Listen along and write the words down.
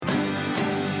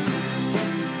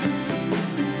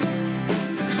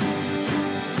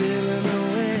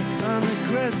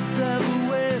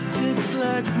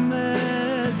like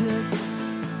magic.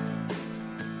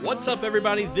 What's up,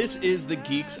 everybody? This is the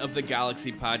Geeks of the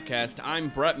Galaxy podcast. I'm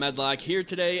Brett Medlock here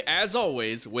today, as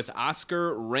always, with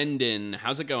Oscar Rendon.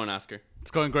 How's it going, Oscar?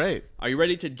 It's going great. Are you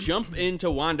ready to jump into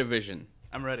WandaVision?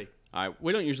 I'm ready. All right,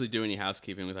 we don't usually do any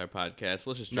housekeeping with our podcast.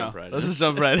 Let's just jump right in. Let's just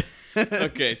jump right in.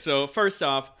 Okay, so first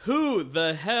off, who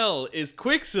the hell is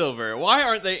Quicksilver? Why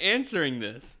aren't they answering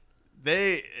this?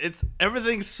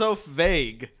 Everything's so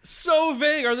vague. So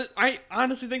vague. I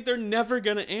honestly think they're never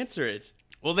going to answer it.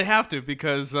 Well, they have to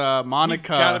because Monica. He's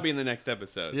got to be in the next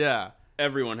episode. Yeah.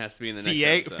 Everyone has to be in the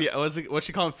next episode. What's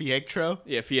she called? Fietro?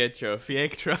 Yeah, Pietro.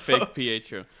 Fietro. Fake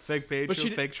Pietro. Fake Pietro.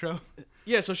 Fake Tro.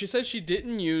 Yeah, so she says she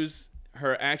didn't use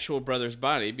her actual brother's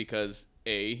body because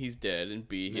A, he's dead, and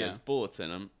B, he has bullets in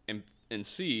him, and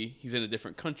C, he's in a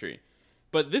different country.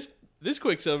 But this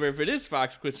Quicksilver, if it is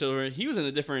Fox Quicksilver, he was in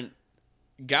a different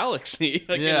galaxy,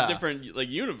 in a different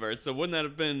universe. So wouldn't that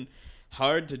have been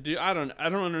hard to do? I don't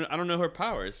know her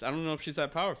powers. I don't know if she's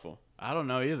that powerful. I don't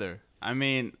know either. I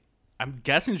mean, I'm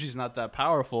guessing she's not that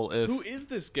powerful. Who is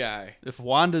this guy?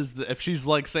 If she's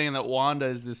like saying that Wanda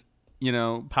is this,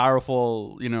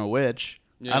 powerful, witch.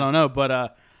 Yeah. I don't know,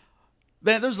 but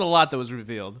man, there's a lot that was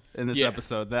revealed in this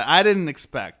episode that I didn't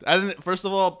expect. First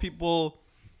of all, people,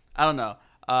 I don't know,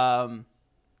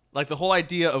 like the whole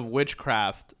idea of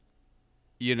witchcraft,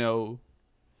 that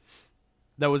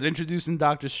was introduced in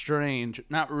Doctor Strange.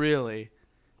 Not really,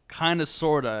 kind of,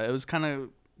 sorta. It was kind of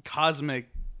cosmic-y,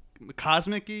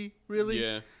 really.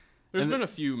 Yeah, there's been a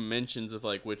few mentions of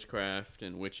like witchcraft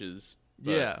and witches.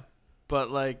 But,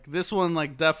 like, this one,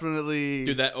 like, definitely...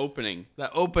 Dude, that opening.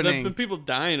 The people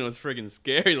dying was friggin'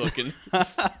 scary looking.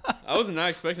 I was not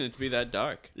expecting it to be that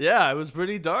dark. Yeah, it was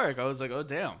pretty dark. I was like, oh,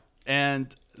 damn.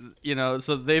 And,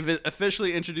 so they've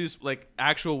officially introduced, like,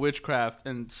 actual witchcraft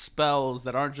and spells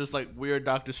that aren't just, like, weird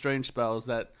Doctor Strange spells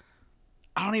that...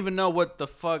 I don't even know what the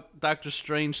fuck Doctor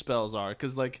Strange spells are,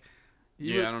 because, like...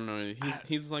 I don't know.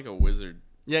 He's like a wizard.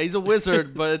 Yeah, he's a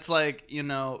wizard, but it's like,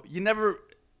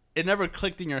 it never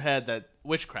clicked in your head that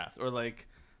witchcraft or like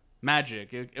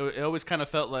magic. It always kind of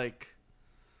felt like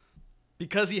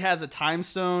because he had the time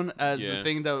stone as the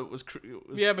thing that was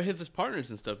yeah, but his partners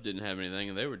and stuff didn't have anything,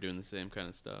 and they were doing the same kind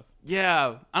of stuff.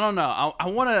 Yeah, I don't know.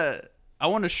 I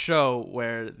want a show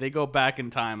where they go back in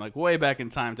time, like way back in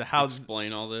time, to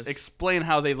explain all this. Explain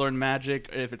how they learn magic,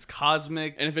 if it's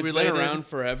cosmic, and if it's related. been around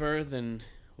forever, then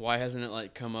why hasn't it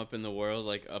like come up in the world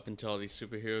like up until all these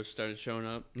superheroes started showing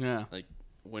up? Yeah, like.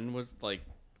 When was, like,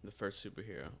 the first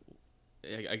superhero?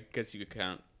 I guess you could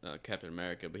count Captain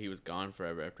America, but he was gone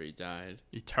forever after he died.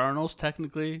 Eternals,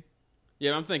 technically?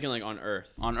 Yeah, I'm thinking, like, on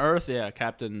Earth. On Earth, yeah,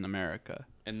 Captain America.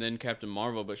 And then Captain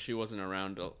Marvel, but she wasn't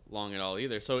around long at all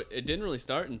either. So it didn't really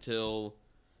start until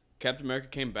Captain America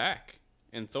came back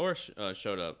and Thor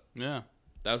showed up. Yeah.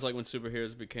 That was, like, when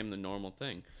superheroes became the normal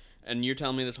thing. And you're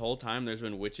telling me this whole time there's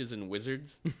been witches and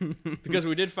wizards? Because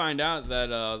we did find out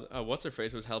that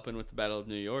What's-Her-Face was helping with the Battle of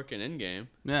New York in Endgame.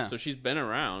 Yeah. So she's been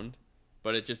around,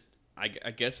 but it just, I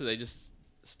guess they just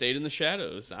stayed in the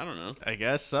shadows. I don't know. I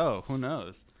guess so. Who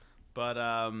knows? But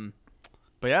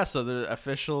yeah, so the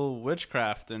official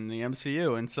witchcraft in the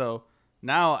MCU. And so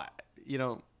now,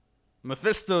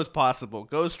 Mephisto is possible.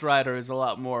 Ghost Rider is a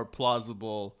lot more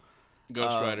plausible.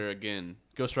 Ghost Rider again.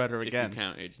 If you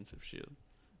count Agents of S.H.I.E.L.D.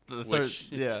 Which,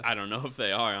 I don't know if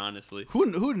they are, honestly.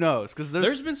 Who knows? Because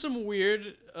there's been some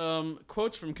weird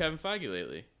quotes from Kevin Feige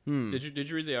lately. Did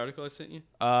you read the article I sent you?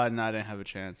 No, I didn't have a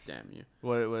chance. Damn you.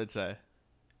 What did it say?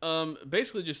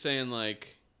 Basically just saying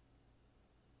like,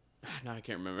 no, I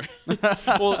can't remember.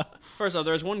 Well, first off,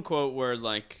 there's one quote where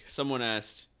like someone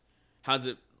asked, "How's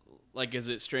it like? Is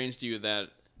it strange to you that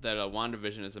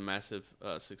WandaVision is a massive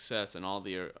success and all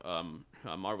the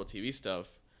Marvel TV stuff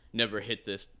never hit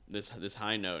this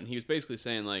high note?" And he was basically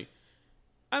saying like,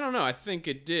 I don't know, I think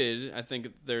it did. I think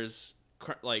there's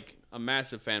like a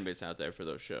massive fan base out there for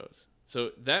those shows.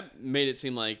 So that made it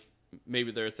seem like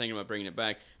maybe they're thinking about bringing it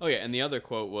back. Oh yeah, and the other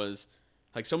quote was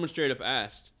like someone straight up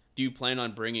asked, "Do you plan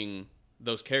on bringing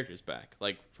those characters back,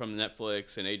 like from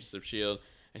Netflix and Agents of S.H.I.E.L.D.?"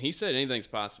 And he said anything's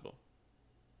possible.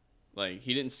 Like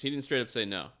he didn't straight up say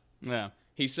no. Yeah.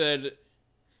 He said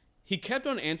he kept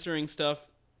on answering stuff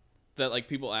that like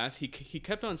people ask. He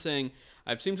kept on saying,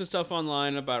 "I've seen some stuff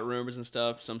online about rumors and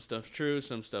stuff. Some stuff's true,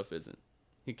 some stuff isn't."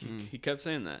 He kept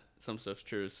saying that. Some stuff's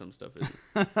true, some stuff isn't.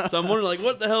 So I'm wondering like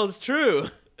what the hell is true?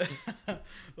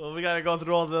 Well, we gotta go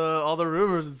through all the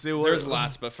rumors and see what. There's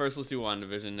lots, but first let's do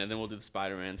WandaVision and then we'll do the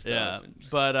Spider-Man stuff.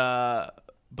 Yeah,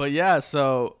 but yeah.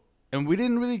 So, and we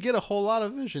didn't really get a whole lot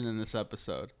of Vision in this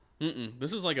episode.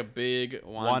 This is like a big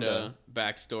Wanda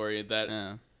backstory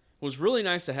that was really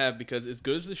nice to have because as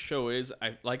good as the show is,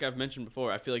 like I've mentioned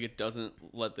before, I feel like it doesn't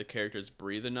let the characters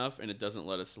breathe enough and it doesn't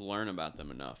let us learn about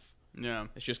them enough. Yeah.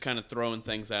 It's just kind of throwing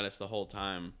things at us the whole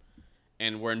time.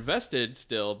 And we're invested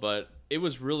still, but it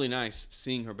was really nice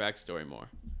seeing her backstory more.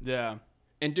 Yeah.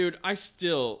 And dude, I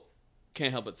still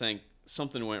can't help but think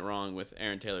something went wrong with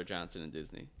Aaron Taylor Johnson and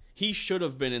Disney. He should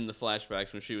have been in the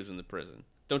flashbacks when she was in the prison.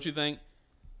 Don't you think?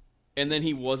 And then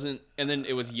he wasn't, and then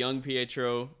it was young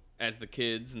Pietro as the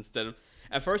kids instead of...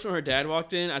 At first when her dad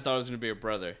walked in, I thought it was going to be her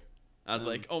brother. I was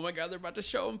like, oh my God, they're about to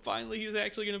show him finally. He's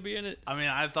actually going to be in it. I mean,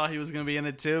 I thought he was going to be in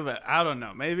it too, but I don't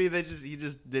know. Maybe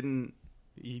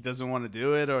he doesn't want to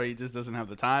do it, or he just doesn't have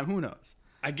the time. Who knows?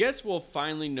 I guess we'll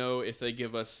finally know if they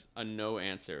give us a no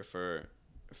answer for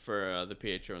the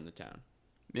Pietro in the town.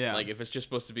 Yeah. Like, if it's just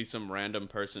supposed to be some random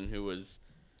person who has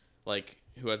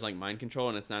mind control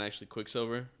and it's not actually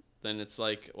Quicksilver, then it's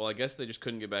like, well, I guess they just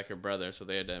couldn't get back her brother, so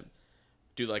they had to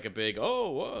do like a big, oh,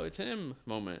 whoa, it's him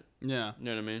moment. Yeah. You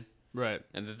know what I mean? Right.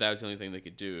 And that was the only thing they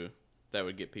could do that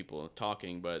would get people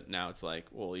talking, but now it's like,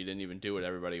 well, you didn't even do what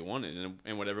everybody wanted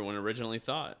and what everyone originally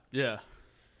thought. Yeah.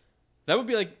 That would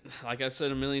be like I've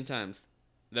said a million times,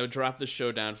 that would drop the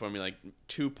show down for me like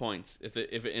 2 points if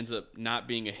it ends up not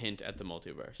being a hint at the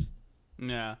multiverse.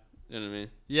 Yeah. You know what I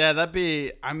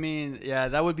mean? Yeah,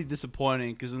 that would be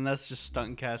disappointing because then that's just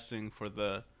stunt casting for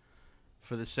the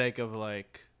sake of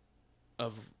like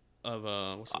of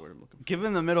what's the word I'm looking for?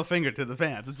 giving the middle finger to the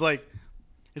fans. It's like,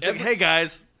 hey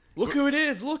guys, look who it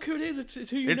is. Look who it is. It's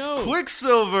who you know. It's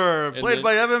Quicksilver, played then-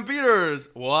 by Evan Peters.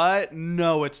 What?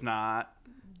 No, it's not.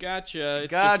 Gotcha.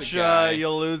 It's Gotcha, just a guy. you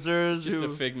losers. Just a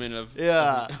figment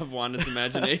of Wanda's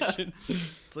imagination.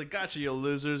 It's like, gotcha, you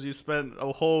losers. You spent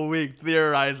a whole week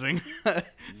theorizing.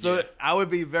 So Yeah. I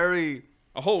would be very...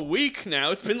 A whole week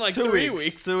now. It's been like 3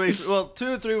 weeks. 2 weeks. Well,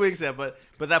 2 or 3 weeks, yeah. But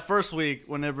that first week,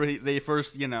 whenever they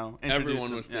first, introduced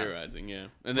Everyone him, was yeah. theorizing, yeah.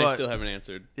 And they But- still haven't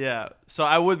answered. Yeah. So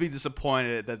I would be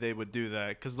disappointed that they would do that.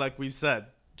 Because like we've said,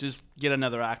 just get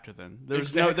another actor then. There was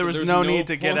Exactly. no No need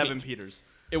to get point. Evan Peters.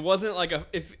 It wasn't like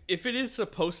if it is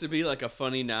supposed to be like a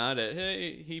funny nod at,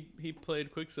 hey, he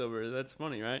played Quicksilver, that's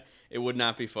funny, right? It would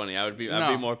not be funny. I'd be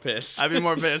more pissed. I'd be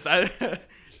more pissed.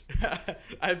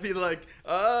 I'd be like,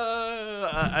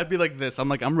 I'd be like this. I'm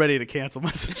like, I'm ready to cancel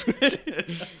my subscription.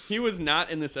 He was not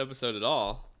in this episode at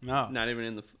all. No. Not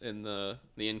even in the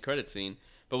end credit scene.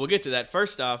 But we'll get to that.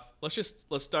 First off, let's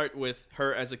start with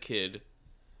her as a kid.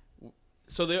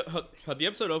 So the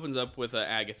episode opens up with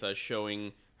Agatha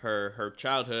showing her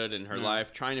childhood and her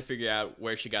life, trying to figure out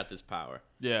where she got this power.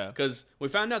 Yeah. Because we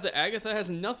found out that Agatha has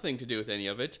nothing to do with any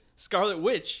of it. Scarlet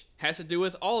Witch has to do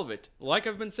with all of it. Like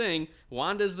I've been saying,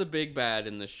 Wanda's the big bad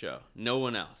in this show. No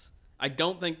one else. I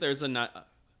don't think there's a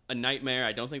Nightmare.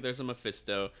 I don't think there's a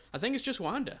Mephisto. I think it's just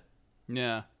Wanda.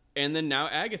 Yeah. And then now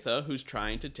Agatha, who's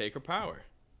trying to take her power.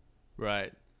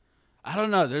 Right. I don't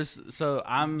know. Do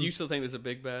you still think there's a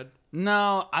big bad?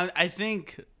 No, I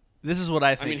think this is what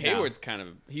I think. I mean, now. Hayward's kind of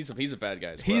he's a bad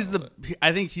guy as well.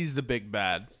 I think he's the big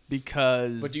bad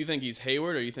because. But do you think he's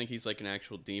Hayward, or you think he's like an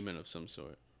actual demon of some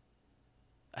sort?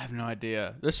 I have no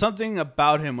idea. There's something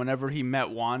about him whenever he met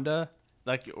Wanda,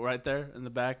 like right there in the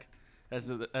back, as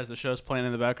the show's playing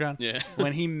in the background. Yeah.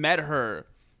 When he met her,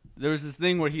 there was this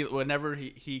thing where whenever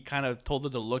he kind of told her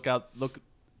to look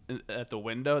at the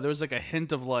window, there was like a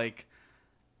hint of like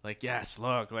yes,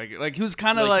 look, like he was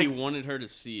kind of like he wanted her to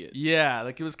see it. Yeah,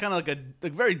 like it was kind of like a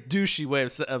very douchey way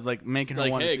of like making her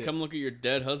Like, want hey, to see come look at your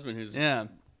dead husband who's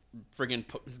friggin'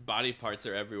 his body parts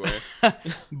are everywhere.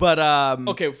 But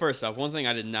Okay, first off, one thing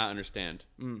I did not understand.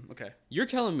 Okay. You're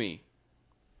telling me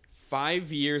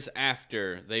 5 years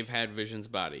after they've had Vision's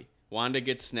body, Wanda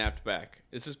gets snapped back.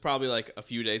 This is probably like a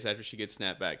few days after she gets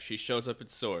snapped back. She shows up at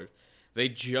Sword. They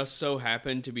just so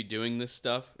happen to be doing this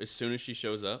stuff as soon as she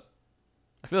shows up.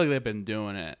 I feel like they've been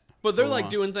doing it. But they're for a like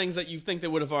while. doing things that you think that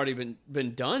would have already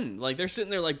been done. Like they're sitting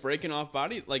there like breaking off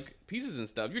body like pieces and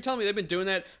stuff. You're telling me they've been doing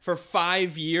that for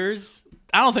 5 years?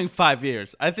 I don't think 5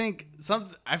 years. I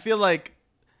feel like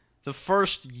the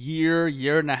first year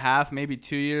and a half, maybe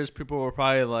 2 years, people were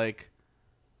probably like,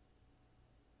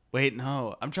 wait,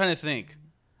 no. I'm trying to think.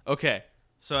 Okay,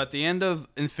 so at the end of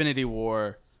Infinity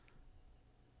War,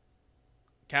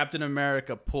 Captain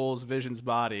America pulls Vision's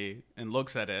body and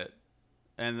looks at it,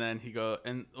 and then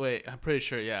I'm pretty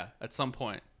sure, yeah, at some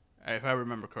point, if I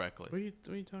remember correctly. What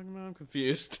are you talking about? I'm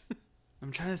confused.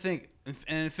 I'm trying to think. In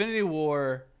Infinity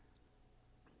War,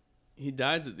 He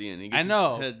dies at the end. He I gets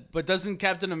know, his head. but doesn't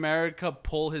Captain America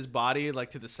pull his body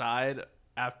like to the side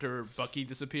after Bucky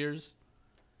disappears?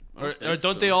 I Or think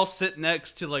don't so. they all sit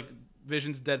next to like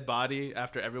Vision's dead body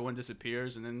after everyone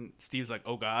disappears, and then Steve's like,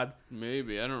 "Oh God."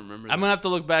 Maybe I don't remember. I'm gonna have to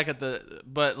look back at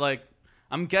but like,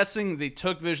 I'm guessing they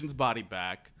took Vision's body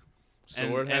back.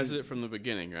 Sword has it from the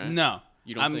beginning, right? No,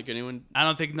 You don't think anyone? I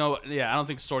don't think no. Yeah, I don't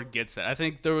think Sword gets it. I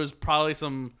think there was probably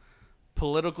some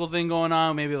political thing going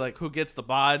on. Maybe like who gets the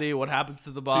body, what happens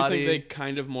to the body. So you think they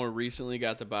kind of more recently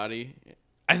got the body?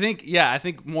 I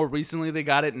think more recently they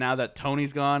got it now that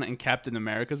Tony's gone and Captain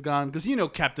America's gone. Because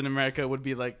Captain America would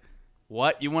be like,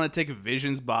 "What? You want to take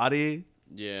Vision's body?"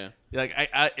 Yeah. Like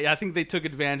I think they took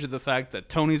advantage of the fact that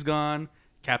Tony's gone,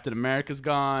 Captain America's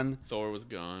gone, Thor was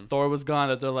gone.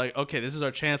 That they're like, okay, this is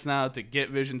our chance now to get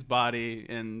Vision's body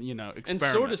and experiment. And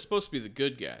Sword is supposed to be the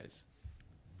good guys.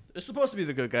 They're supposed to be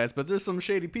the good guys, but there's some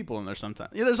shady people in there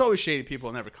sometimes. Yeah, there's always shady people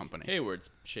in every company. Hayward's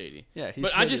shady. Yeah, he's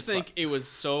but I shady just as think fuck. it was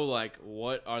so like,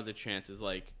 what are the chances?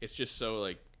 Like, it's just so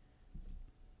like,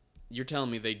 you're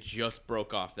telling me they just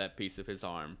broke off that piece of his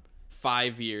arm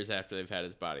 5 years after they've had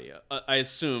his body. I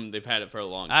assume they've had it for a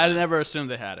long I time. never assumed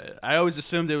they had it. I always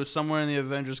assumed it was somewhere in the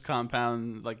Avengers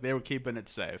compound, like they were keeping it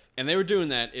safe. And they were doing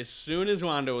that as soon as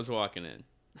Wanda was walking in.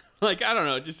 Like, I don't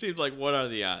know. It just seems like, what are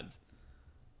the odds?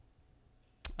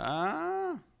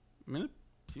 I mean, it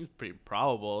seems pretty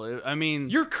probable. I mean,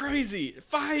 You're crazy.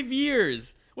 5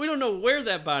 years. We don't know where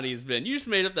that body has been. You just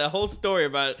made up that whole story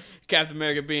about Captain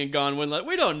America being gone when, like,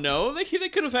 we don't know. They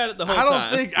could have had it the whole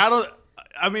time.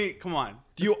 I mean, come on.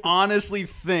 Do you honestly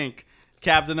think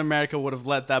Captain America would have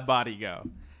let that body go?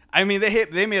 I mean,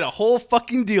 they made a whole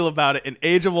fucking deal about it in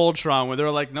Age of Ultron, where they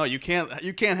were like, "No, you can't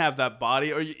have that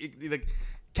body." Or like,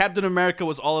 Captain America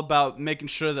was all about making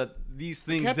sure that these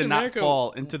things Captain did not America-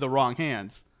 fall into the wrong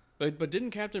hands. But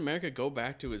didn't Captain America go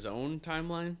back to his own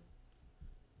timeline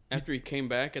after he came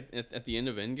back at the end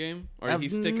of Endgame? Or I did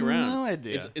he have stick around? no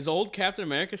idea. Is old Captain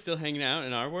America still hanging out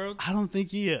in our world? I don't think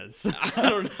he is. I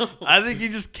don't know. I think he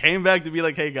just came back to be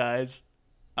like, "Hey guys,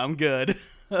 I'm good."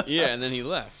 Yeah, and then he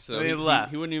left. So Then he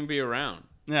left. He wouldn't even be around.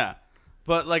 Yeah,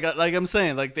 but like I'm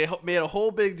saying, like they made a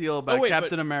whole big deal about wait,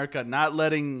 Captain but- America not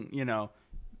letting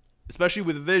especially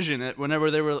with Vision.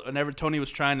 Whenever Tony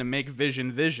was trying to make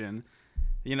Vision,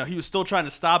 he was still trying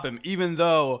to stop him, even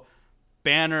though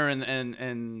Banner and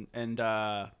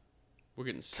We're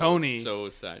getting so, Tony so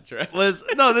sidetracked. was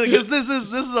because this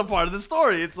is a part of the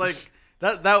story. It's like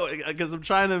that because I'm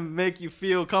trying to make you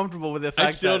feel comfortable with the fact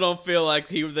I still that, don't feel like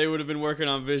they would have been working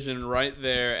on Vision right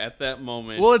there at that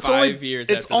moment. Well, it's 5 years.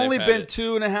 It's after only they've had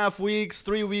been it. 2.5 weeks,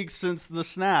 3 weeks since the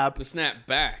snap. The snap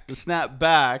back. The snap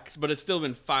back. But it's still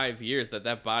been 5 years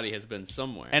that body has been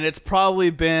somewhere. And it's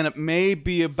probably been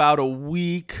maybe about a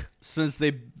week since they,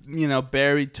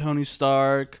 buried Tony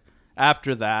Stark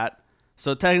after that.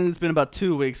 So technically it's been about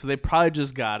 2 weeks. So they probably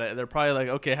just got it. They're probably like,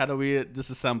 okay, how do we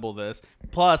disassemble this?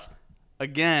 Plus,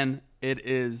 again, it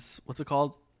is, what's it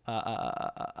called?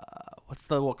 What's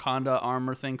the Wakanda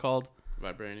armor thing called?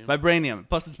 Vibranium. Vibranium.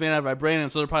 Plus it's made out of vibranium.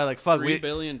 So they're probably like, fuck. $3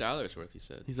 billion worth, he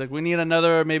said. He's like, we need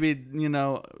another, maybe,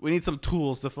 we need some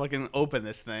tools to fucking open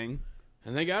this thing.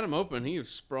 And they got him open. He was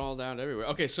sprawled out everywhere.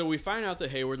 Okay, so we find out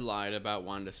that Hayward lied about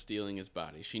Wanda stealing his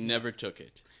body. She never took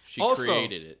it. She Also,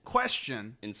 created it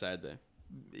question, inside there.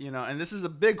 and this is a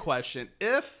big question.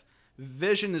 If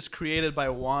Vision is created by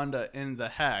Wanda in the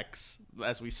Hex,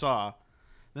 as we saw,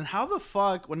 then how the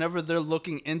fuck, whenever they're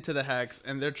looking into the Hex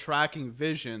and they're tracking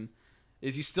Vision,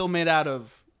 is he still made out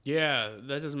of Yeah,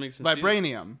 that doesn't make sense.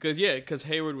 vibranium? Because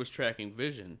Hayward was tracking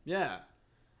Vision. Yeah.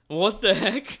 What the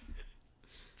heck?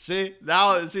 See,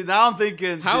 now I'm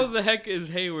thinking, How the heck is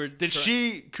Hayward? did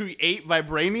she create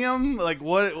vibranium? Like,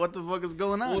 what the fuck is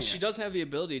going on? Well, here? she does have the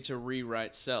ability to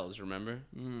rewrite cells. Remember?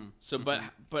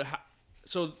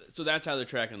 So, so that's how they're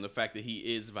tracking the fact that he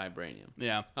is vibranium.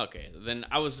 Yeah. Okay, then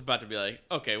I was about to be like,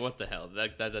 okay, what the hell?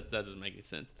 That doesn't make any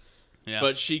sense. Yeah.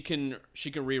 But she can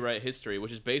rewrite history,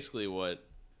 which is basically what,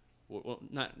 well,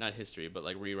 not history, but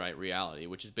like rewrite reality,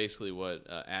 which is basically what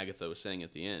Agatha was saying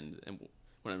at the end, and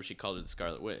whenever she called her the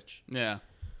Scarlet Witch. Yeah.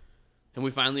 And we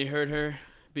finally heard her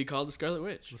be called the Scarlet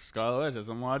Witch. The Scarlet Witch, as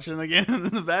I'm watching again in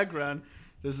the background.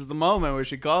 This is the moment where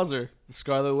she calls her the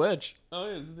Scarlet Witch. Oh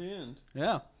yeah, this is the end.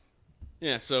 Yeah.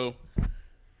 Yeah, so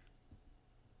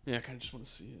yeah, I kind of just want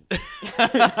to see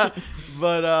it.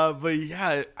 But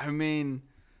yeah, I mean,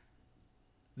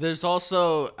 there's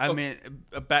also,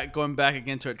 going back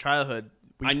again to her childhood,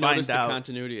 I find noticed out. a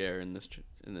continuity error in this.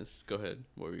 Go ahead.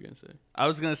 What were you gonna say? I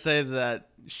was gonna say that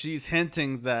she's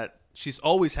hinting that she's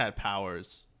always had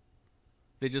powers.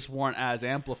 They just weren't as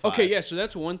amplified. Okay, yeah. So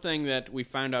that's one thing that we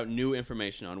found out new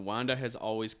information on. Wanda has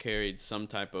always carried some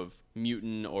type of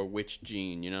mutant or witch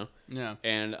gene, Yeah.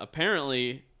 And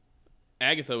apparently,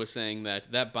 Agatha was saying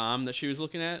that bomb that she was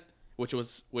looking at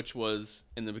which was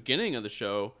in the beginning of the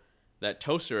show, that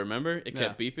toaster, remember? It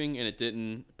kept beeping and it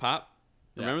didn't pop.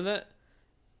 Remember that?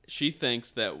 She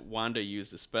thinks that Wanda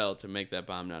used a spell to make that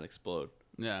bomb not explode.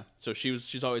 Yeah. So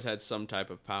she's always had some type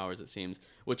of powers, it seems,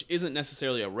 which isn't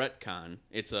necessarily a retcon.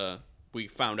 It's we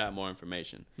found out more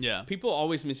information. Yeah. People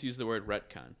always misuse the word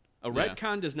retcon. A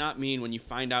retcon does not mean when you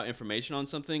find out information on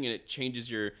something and it changes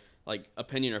your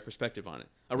opinion or perspective on it.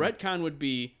 A retcon would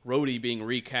be Rhodey being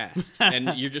recast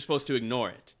and you're just supposed to ignore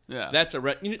it. Yeah. That's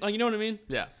a you know what I mean?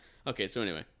 Yeah. Okay, so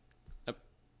anyway.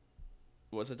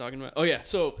 What's I talking about? Oh yeah,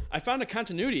 so I found a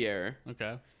continuity error.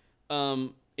 Okay.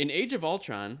 In Age of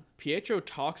Ultron, Pietro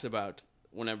talks about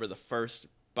whenever the first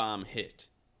bomb hit.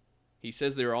 He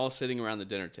says they were all sitting around the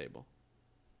dinner table.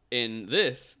 In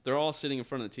this, they're all sitting in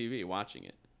front of the TV watching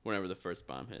it whenever the first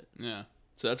bomb hit. Yeah.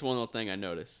 So that's one little thing I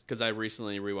noticed because I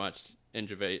recently rewatched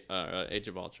Age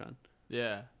of Ultron.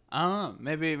 Yeah. I don't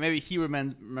know. Maybe he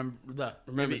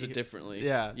remembers it differently.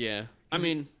 Yeah. Yeah. I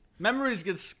mean, memories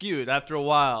get skewed after a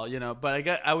while, but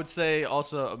I would say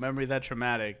also a memory that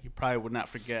traumatic, you probably would not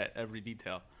forget every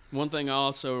detail. One thing I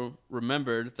also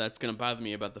remembered that's going to bother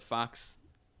me about the Fox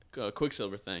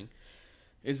Quicksilver thing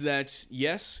is that,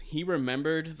 yes, he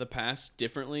remembered the past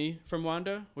differently from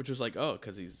Wanda, which was like, oh,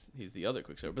 because he's the other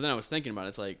Quicksilver. But then I was thinking about it,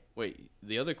 it's like, wait,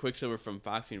 the other Quicksilver from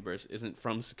Fox Universe isn't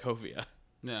from Sokovia.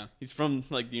 Yeah. He's from,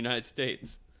 the United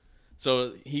States.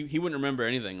 So he wouldn't remember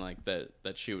anything like that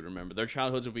she would remember. Their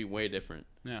childhoods would be way different.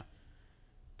 Yeah.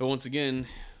 But once again,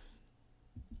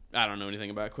 I don't know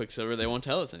anything about Quicksilver. They won't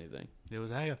tell us anything. It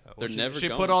was Agatha. She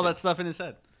put all that stuff in his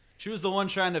head. She was the one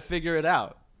trying to figure it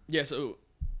out.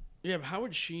 Yeah, but how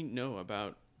would she know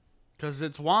about... Because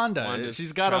it's Wanda.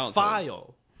 She's got childhood. A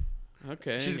file.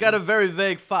 Okay. She's got a very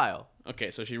vague file.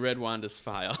 Okay, so she read Wanda's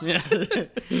file. Yeah.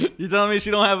 You telling me she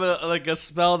don't have a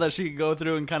spell that she can go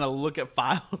through and kind of look at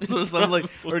files or something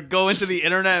or go into the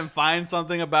internet and find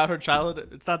something about her childhood?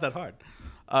 It's not that hard.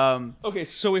 Okay,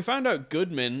 so we found out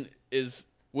Goodman is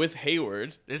with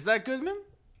Hayward. Is that Goodman?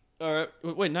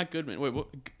 Wait, not Goodman. Wait,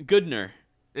 Goodner.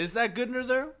 Is that Goodner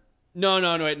there? No,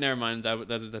 wait, never mind.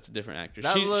 That's a different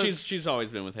actress. She's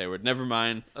always been with Hayward. Never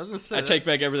mind. I was gonna say I take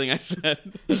back everything I said.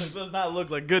 It does not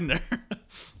look like Goodner.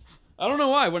 I don't know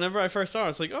why. Whenever I first saw her,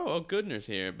 it's like, oh, Goodner's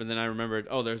here. But then I remembered,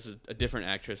 there's a different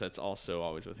actress that's also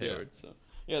always with Hayward. Yeah. So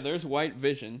yeah, there's White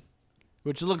Vision,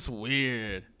 which looks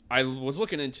weird. I was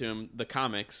looking into him, the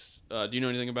comics. Do you know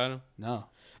anything about him? No.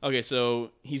 Okay,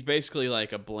 so he's basically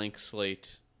like a blank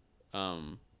slate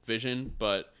Vision,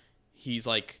 but he's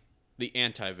like the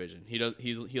anti-Vision. He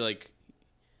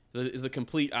is the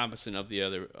complete opposite of the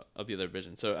other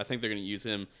Vision. So I think they're going to use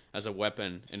him as a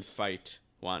weapon and fight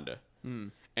Wanda.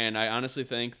 And I honestly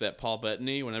think that Paul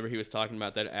Bettany, whenever he was talking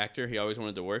about that actor he always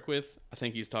wanted to work with, I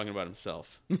think he's talking about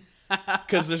himself.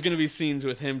 Because there's going to be scenes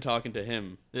with him talking to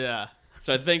him. Yeah.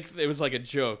 So I think it was like a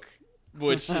joke,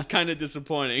 which is kind of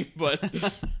disappointing, but...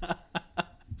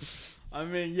 I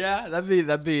mean, yeah,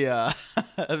 that'd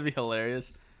be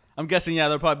hilarious. I'm guessing,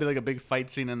 there'll probably be like a big fight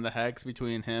scene in the Hex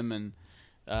between him and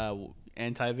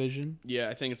Anti-Vision. Yeah,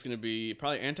 I think it's going to be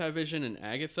probably Anti-Vision and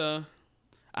Agatha.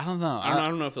 I don't know. I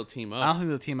don't know if they'll team up. I don't think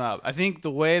they'll team up. I think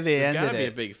the way they ended it... There's got to be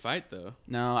a big fight, though.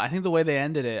 No, I think the way they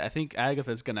ended it, I think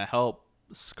Agatha's going to help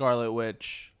Scarlet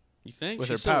Witch. You think? With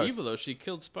she's her powers. So evil, though. She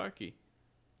killed Sparky.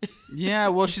 Yeah,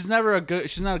 well, she's not a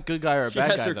good guy or a bad guy,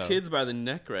 She has her though. kids by the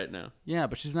neck right now. Yeah,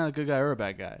 but she's not a good guy or a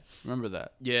bad guy. Remember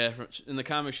that. Yeah, in the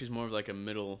comics, she's more of like a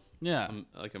middle... Yeah.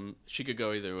 She could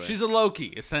go either way. She's a Loki,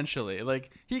 essentially.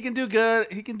 Like, he can do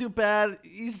good, he can do bad.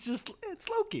 It's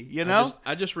Loki, you know?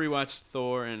 I just rewatched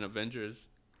Thor and Avengers,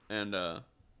 and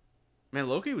man,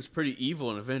 Loki was pretty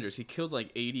evil in Avengers. He killed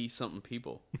like 80-something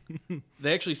people.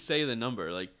 They actually say the number.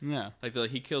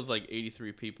 He killed like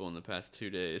 83 people in the past 2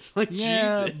 days. Like,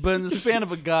 Jesus. But in the span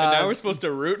of a god. And now we're supposed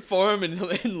to root for him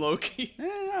in Loki.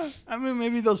 Yeah, I mean,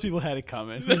 maybe those people had it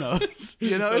coming. Who knows?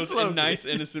 It's Loki. Nice,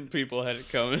 innocent people had it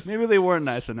coming. Maybe they weren't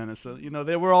nice and innocent.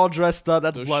 They were all dressed up.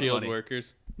 That's those blood shield money.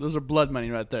 Workers. Those are blood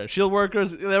money right there. Shield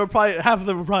workers, half of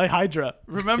them were probably Hydra.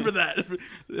 Remember that.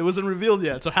 It wasn't revealed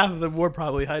yet, so half of them were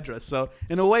probably Hydra. So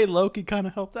in a way, Loki kind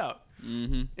of helped out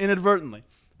inadvertently.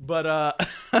 But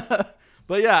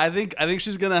yeah, I think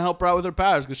she's gonna help her out with her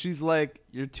powers because she's like,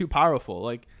 you're too powerful.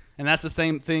 Like, and that's the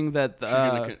same thing that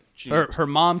her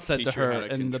mom said to her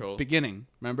in the beginning.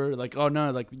 Remember, like, oh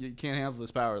no, like you can't handle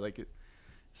this power. Like,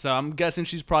 so I'm guessing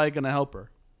she's probably gonna help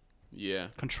her. Yeah.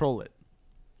 Control it.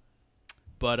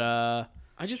 But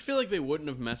I just feel like they wouldn't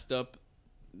have messed up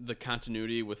the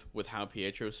continuity with how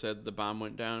Pietro said the bomb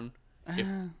went down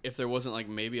if there wasn't like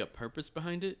maybe a purpose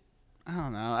behind it. I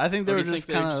don't know. I think they Or were do you just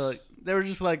think they kind of just- like they were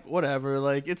just like whatever.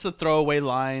 Like it's a throwaway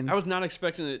line. I was not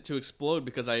expecting it to explode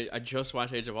because I just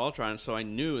watched Age of Ultron, so I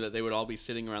knew that they would all be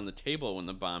sitting around the table when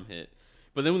the bomb hit.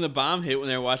 But then when the bomb hit when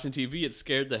they were watching TV, it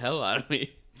scared the hell out of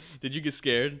me. Did you get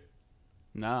scared?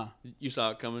 No, You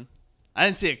saw it coming? I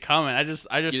didn't see it coming. I just You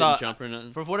thought didn't jump or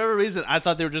nothing? for whatever reason I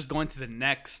thought they were just going to the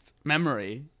next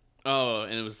memory. Oh,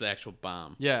 and it was the actual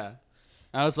bomb. Yeah,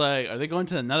 I was like, are they going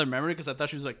to another memory? Because I thought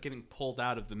she was like getting pulled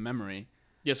out of the memory.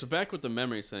 Yeah, so back with the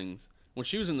memory things. When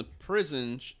she was in the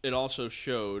prison, it also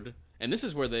showed, and this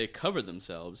is where they covered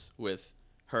themselves with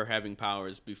her having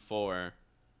powers before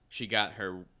she got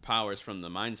her powers from the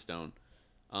Mind Stone.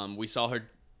 We saw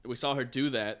her do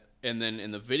that, and then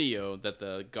in the video that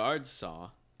the guards saw,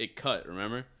 it cut.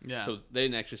 Remember? Yeah. So they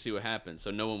didn't actually see what happened,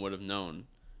 so no one would have known.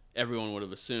 Everyone would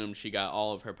have assumed she got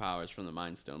all of her powers from the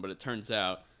Mind Stone, but it turns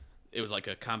out it was like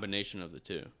a combination of the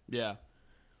two. Yeah,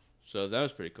 So that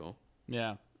was pretty cool.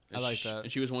 yeah, I And like she, that.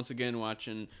 And she was once again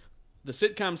watching. The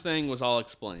sitcoms thing was all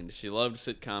explained. She loved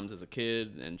sitcoms as a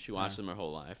kid, and she watched them her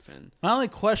whole life. And My only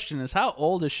question is, how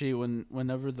old is she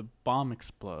whenever the bomb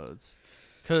explodes?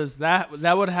 Because that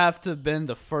would have to have been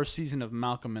the first season of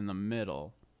Malcolm in the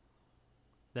Middle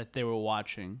that they were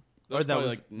watching, That was or that probably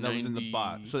was like that was in the 90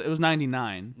 box. So it was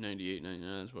 99 98,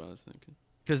 99 is what I was thinking.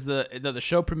 because the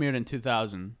show premiered in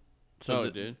 2000. So Oh,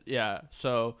 it did? Yeah.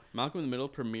 So Malcolm in the Middle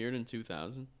premiered in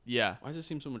 2000. yeah. Why does it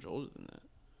seem so much older than that?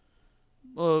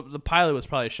 Well, the pilot was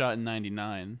probably shot in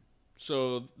 99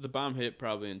 So the bomb hit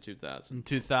probably in 2000. in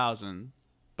 2000.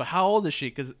 But how old is she?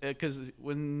 Because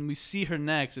when we see her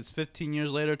next, it's 15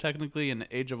 years later technically in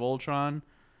Age of Ultron.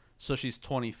 So she's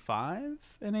 25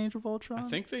 in Age of Ultron? I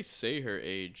think they say her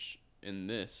age in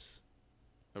this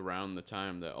around the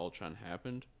time that Ultron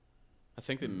happened. I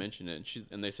think they mentioned it,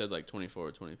 and they said like 24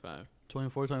 or 25.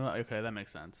 24, 25? Okay, that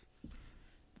makes sense.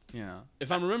 You know.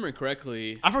 If I'm remembering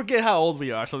correctly, I forget how old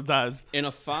we are sometimes. in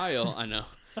a file, I know,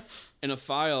 in a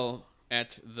file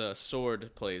at the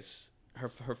sword place, her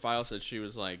file said she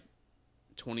was like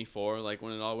 24, like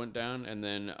when it all went down, and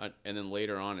then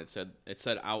later on it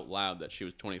said out loud that she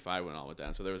was 25 when it all went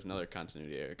down. So there was another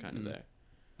continuity error kind of there.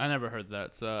 I never heard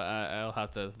that, so I'll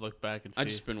have to look back and see. I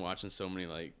just been watching so many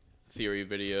like theory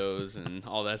videos and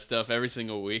all that stuff every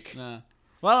single week. Nah.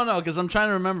 Well, I don't know, because I'm trying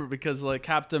to remember, because like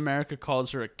Captain America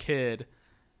calls her a kid,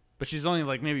 but she's only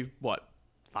like maybe,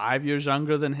 5 years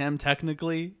younger than him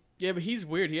technically? Yeah, but he's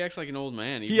weird. He acts like an old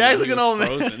man. He even acts though like an was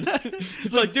old man. frozen.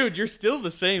 It's like, dude, you're still the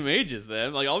same age as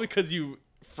them. Like, all because you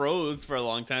froze for a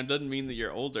long time doesn't mean that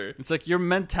you're older. It's like your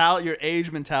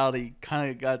age mentality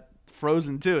kind of got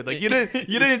frozen too. Like you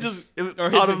didn't just Or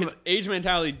his age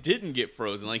mentality didn't get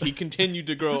frozen. Like, he continued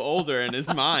to grow older in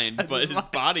his mind, but his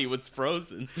body was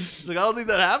frozen. It's like I don't think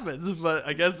that happens, but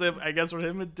I guess for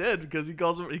him it did, because he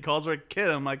calls her a kid.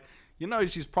 I'm like,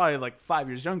 she's probably like 5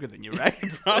 years younger than you, right?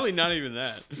 Probably not even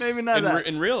that. Maybe not that.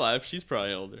 In real life, she's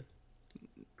probably older.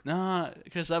 Nah,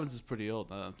 Chris Evans is pretty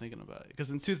old now that I'm thinking about it. Because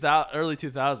in early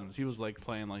 2000s, he was like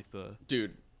playing like the...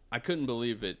 Dude, I couldn't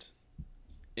believe it.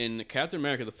 In Captain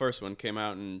America, the first one came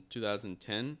out in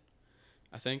 2010,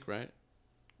 I think, right?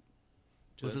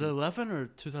 Was it 11 or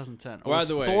 2010? By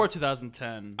the way, Thor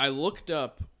 2010. I looked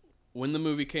up when the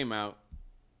movie came out,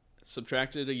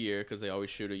 subtracted a year because they always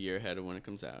shoot a year ahead of when it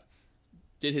comes out.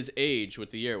 Did his age what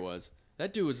the year was?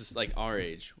 That dude was just like our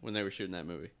age when they were shooting that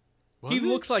movie. Was he he?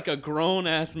 looks like a grown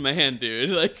ass man, dude.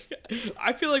 Like,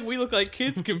 I feel like we look like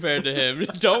kids compared to him,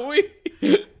 don't we?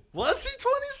 Was he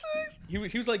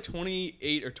 26? He was like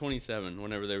 28 or 27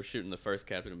 whenever they were shooting the first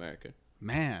Captain America.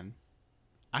 Man,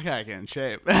 I gotta get in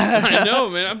shape. I know,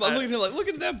 man. I'm looking at him like, look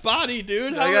at that body,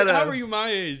 dude. How are you my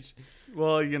age?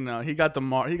 Well, he got the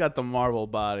Marvel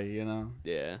body,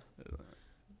 Yeah.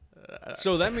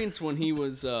 So that means when he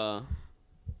was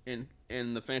in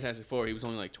the Fantastic Four, he was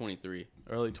only like 23.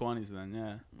 Early 20s then,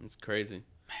 yeah. It's crazy.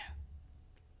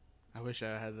 I wish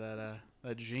I had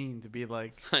that gene to be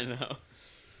like... I know.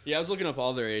 Yeah, I was looking up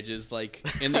all their ages. Like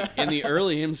in the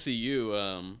early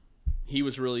MCU, he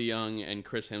was really young, and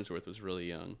Chris Hemsworth was really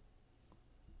young.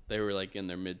 They were like in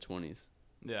their mid 20s.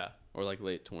 Yeah. Or like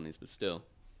late 20s, but still.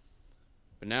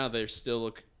 But now they still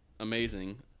look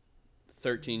amazing.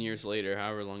 13 years later,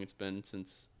 however long it's been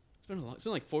since it's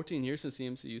been like 14 years since the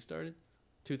MCU started.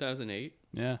 2008.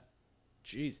 Yeah.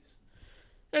 Jesus.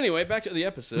 Anyway, back to the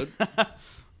episode.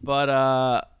 But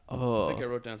I think I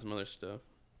wrote down some other stuff.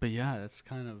 But yeah, that's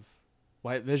kind of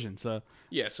White Vision. So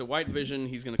Yeah, so White Vision,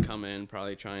 he's gonna come in,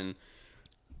 probably try and,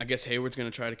 I guess Hayward's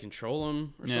gonna try to control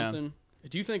him or something.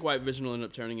 Do you think White Vision will end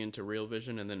up turning into Real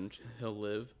Vision and then he'll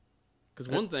live? Because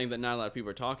one thing that not a lot of people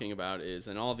are talking about is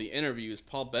in all the interviews,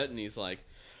 Paul Bettany's like,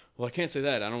 well, I can't say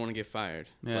that. I don't want to get fired.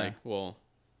 It's Yeah. like, well,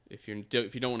 if you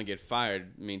don't want to get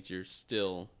fired, it means you're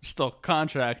still Still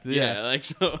contracted. yeah. Like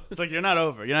so. It's like you're not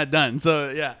over. You're not done. So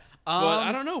yeah. But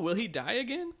I don't know. Will he die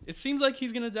again? It seems like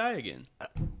he's gonna die again.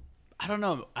 I don't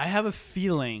know. I have a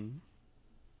feeling.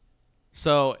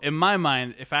 So in my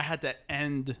mind, if I had to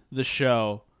end the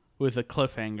show with a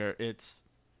cliffhanger, it's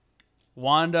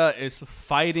Wanda is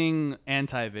fighting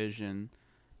Anti-Vision.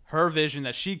 Her vision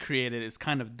that she created is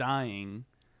kind of dying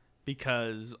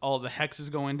because all the hex is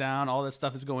going down, all that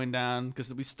stuff is going down.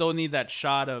 Because we still need that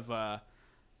shot of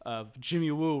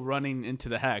Jimmy Woo running into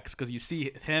the hex because you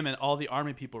see him and all the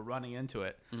army people running into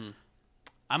it. Mhm.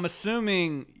 I'm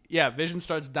assuming, Vision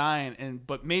starts dying,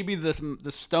 but maybe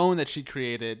the stone that she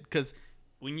created, because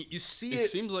when you see It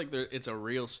seems like it's a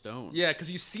real stone. yeah,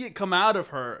 because you see it come out of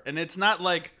her, and it's not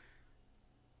like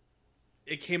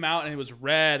it came out and it was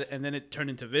red and then it turned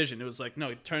into Vision. It was like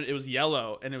no, it was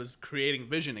yellow and it was creating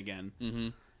Vision again. Mm-hmm.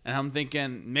 And I'm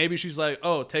thinking maybe she's like,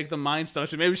 oh, take the Mind Stone.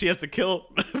 So maybe she has to kill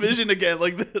Vision again,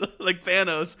 like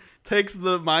Thanos takes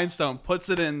the Mind Stone, puts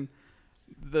it in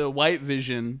the white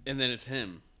Vision, And then it's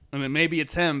him. and then maybe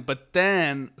it's him. But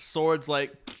then Sword's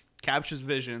like captures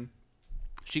Vision.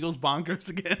 She goes bonkers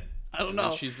again. I don't And know.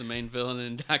 then she's the main villain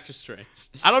in Doctor Strange.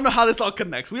 I don't know how this all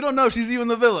connects. We don't know if she's even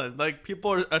the villain. Like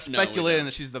people are speculating don't.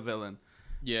 that she's the villain.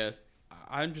 Yes.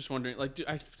 I'm just wondering, like,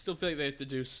 I still feel like they have to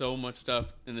do so much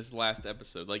stuff in this last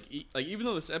episode. Like even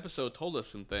though this episode told us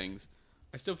some things,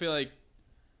 I still feel like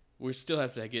we still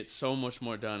have to get so much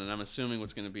more done. And I'm assuming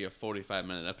it's going to be a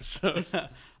 45-minute episode.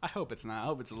 I hope it's not. I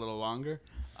hope it's a little longer.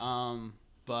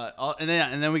 But and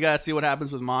then we gotta see what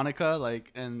happens with Monica.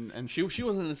 Like and She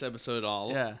wasn't in this episode at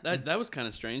all. Yeah. That was kind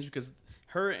of strange because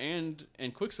her and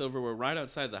Quicksilver were right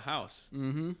outside the house.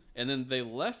 Mm-hmm. And then they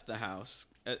left the house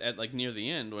at like near the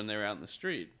end when they were out in the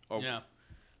street. Yeah.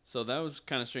 So that was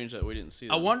kind of strange that we didn't see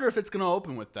that. I wonder if it's gonna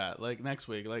open with that, like next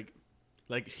week, like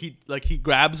he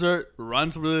grabs her,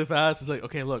 runs really fast. It's like,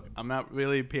 okay, look, I'm not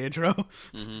really Pietro.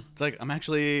 Mm-hmm. It's like I'm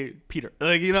actually Peter.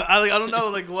 Like I don't know,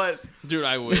 like what. Dude,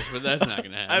 I wish, but that's not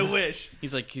gonna happen. I wish.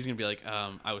 He's gonna be like,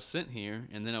 I was sent here,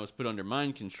 and then I was put under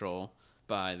mind control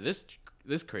by this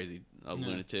crazy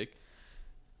lunatic.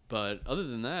 But other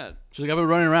than that, She's like, I've been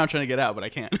running around trying to get out, but I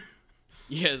can't.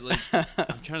 yeah, like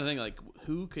I'm trying to think, like,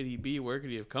 who could he be? Where could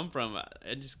he have come from?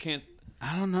 I just can't.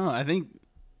 I don't know. I think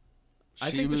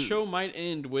The show might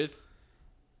end with,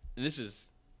 and this is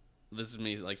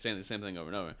me like saying the same thing over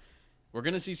and over. We're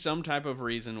gonna see some type of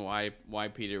reason why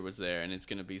Peter was there, and it's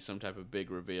gonna be some type of big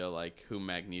reveal, like who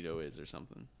Magneto is or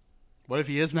something. What if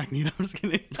he is Magneto? I'm just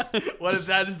kidding. What if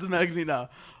that is the Magneto?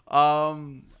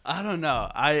 I don't know.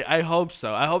 I hope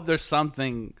so. I hope there's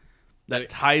something that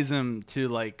ties him to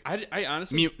like I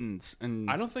honestly, mutants and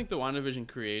I don't think the WandaVision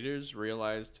creators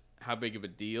realized how big of a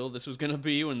deal this was gonna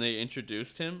be when they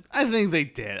introduced him. I think they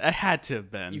did. It had to have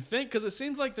been. You think? Because it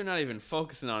seems like they're not even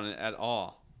focusing on it at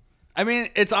all. I mean,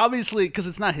 it's obviously because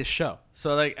it's not his show.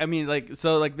 So they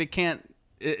can't.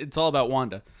 It's all about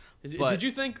Wanda. But- Did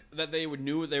you think that they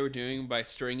knew what they were doing by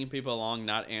stringing people along,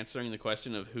 not answering the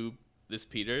question of who this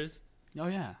Peter is? Oh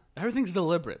yeah, everything's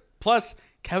deliberate. Plus,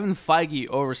 Kevin Feige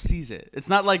oversees it. It's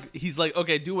not like he's like,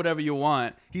 okay, do whatever you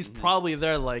want. He's probably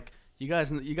there like, you guys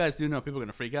do know people are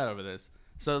gonna freak out over this.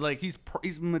 So like he's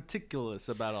meticulous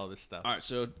about all this stuff. All right,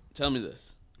 so tell me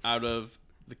this: out of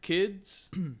the kids,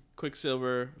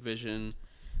 Quicksilver, Vision,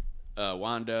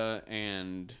 Wanda,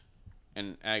 and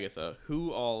Agatha,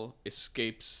 who all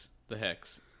escapes the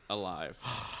Hex alive?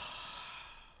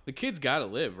 The kids gotta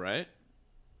live, right?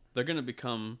 They're gonna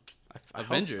become I hope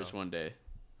Avengers so. one day.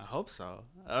 I hope so.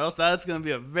 Or else that's gonna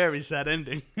be a very sad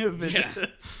ending. Yeah.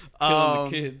 Killing the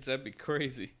kids, that'd be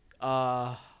crazy.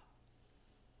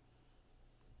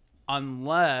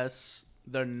 Unless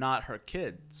they're not her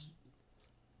kids.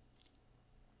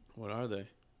 What are they?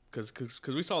 Because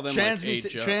we saw them like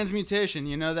age up. Transmutation.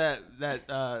 You know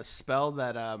that spell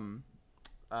that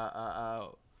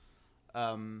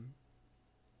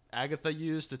Agatha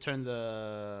used to turn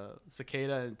the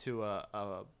cicada into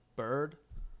a bird.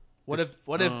 What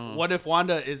if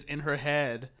Wanda is in her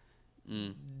head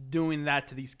doing that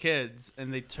to these kids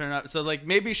and they turn out? So like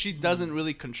maybe she doesn't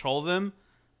really control them,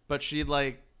 but she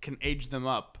like can age them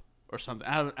up or something.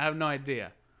 I have no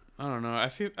idea. I don't know. I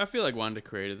feel like Wanda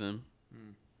created them,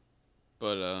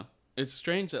 but it's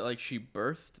strange that like she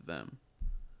birthed them.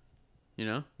 You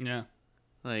know, Yeah.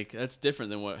 like that's different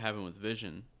than what happened with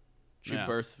Vision. She Yeah.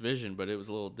 birthed Vision, but it was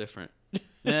a little different.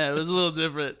 Yeah, it was a little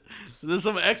different. There's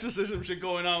some exorcism shit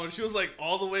going on. When she was like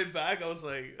all the way back, I was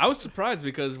like, I was surprised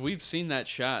because we've seen that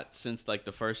shot since like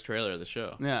the first trailer of the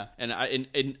show. yeah, And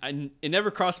it never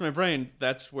crossed my brain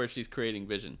that's where she's creating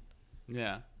Vision.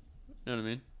 yeah. You know what I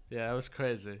mean? Yeah, it was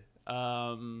crazy.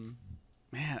 Man,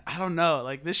 I don't know.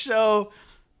 Like this show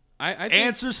I think,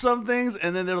 answers some things,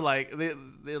 and then they're like,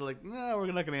 no,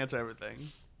 we're not gonna answer everything.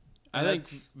 I think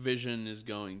Vision is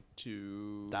going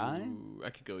to die. I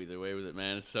could go either way with it,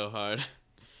 man. It's so hard.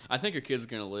 I think her kid's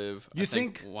gonna live. You I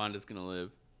think think Wanda's gonna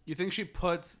live? You think she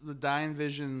puts the dying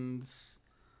Vision's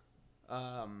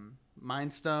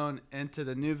Mind Stone into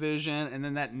the new Vision, and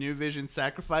then that new Vision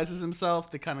sacrifices himself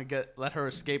to kind of let her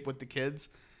escape with the kids?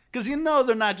 Because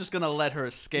they're not just gonna let her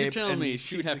escape. You're telling me and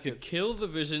she would have to kill the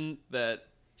Vision that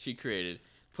she created,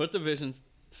 put the Vision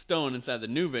stone inside the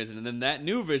new Vision, and then that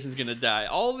new Vision's gonna die.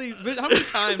 All these, how many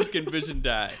times can Vision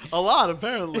die? A lot,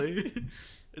 apparently.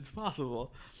 It's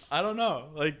possible. I don't know,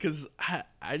 like, cause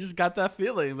I just got that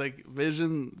feeling, like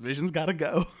Vision's gotta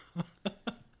go.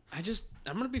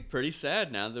 I'm gonna be pretty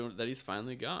sad now that he's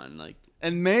finally gone. Like,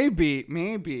 and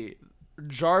maybe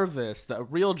Jarvis, the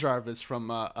real Jarvis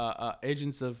from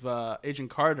Agent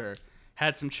Carter,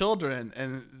 had some children,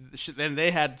 and then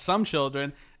they had some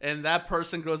children, and that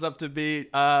person grows up to be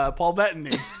Paul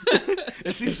Bettany.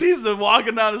 And she sees him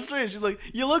walking down the street. She's like,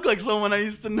 "You look like someone I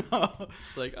used to know."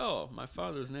 It's like, oh, my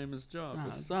father's name is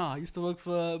Jarvis. I used to work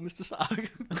for Mr.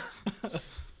 Stark.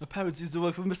 My parents used to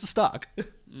work for Mr. Stark.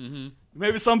 Mm-hmm.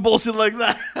 Maybe some bullshit like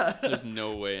that. There's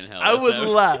no way in hell. I would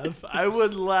laugh. I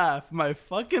would laugh my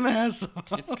fucking ass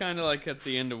off. It's kind of like at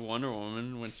the end of Wonder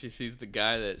Woman when she sees the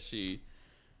guy that she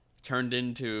turned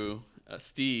into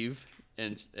Steve,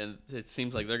 and it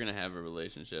seems like they're gonna have a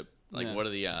relationship. Like, What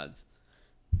are the odds?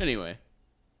 Anyway,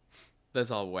 that's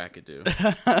all wackadoo.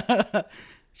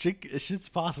 Shit's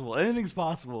possible. Anything's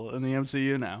possible in the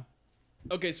MCU now.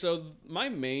 Okay, so my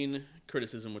main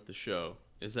criticism with the show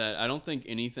is that I don't think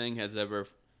anything has ever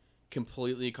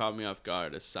completely caught me off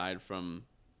guard aside from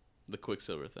the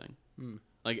Quicksilver thing.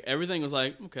 Like, everything was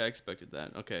like, okay, I expected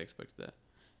that. Okay, I expected that.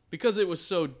 Because it was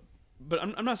so... But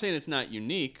I'm not saying it's not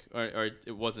unique or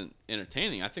it wasn't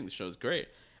entertaining. I think the show's great.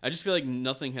 I just feel like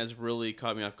nothing has really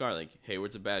caught me off guard. Like,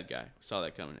 Hayward's a bad guy. We saw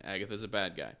that coming. Agatha's a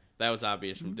bad guy. That was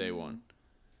obvious from day one.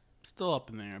 Still up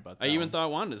in the air about that. I even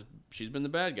thought she's been the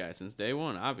bad guy since day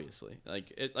one, obviously.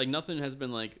 Like nothing has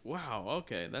been like, wow,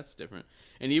 okay, that's different.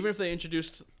 And even if they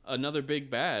introduced another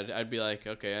big bad, I'd be like,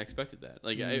 okay, I expected that.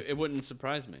 Like, it wouldn't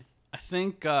surprise me. I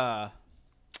think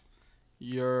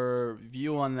your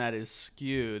view on that is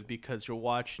skewed because you're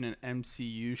watching an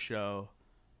MCU show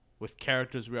with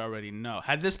characters we already know.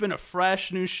 Had this been a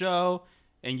fresh new show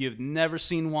and you've never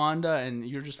seen Wanda and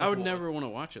you're just like, I would never want to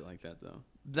watch it like that, though.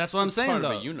 That's what I'm saying, part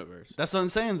though. Of a universe. That's what I'm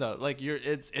saying, though. Like,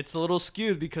 it's a little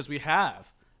skewed because we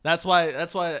have. That's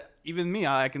why even me,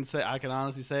 I can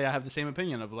honestly say I have the same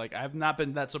opinion of, like, I've not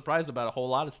been that surprised about a whole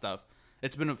lot of stuff.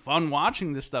 It's been fun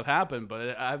watching this stuff happen,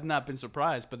 but I've not been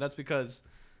surprised. But that's because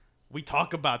we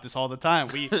talk about this all the time.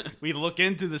 We look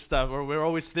into this stuff, or we're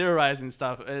always theorizing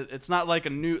stuff. It's not like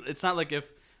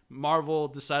if Marvel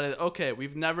decided, okay,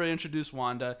 we've never introduced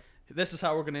Wanda. This is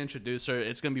how we're going to introduce her.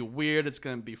 It's going to be weird. It's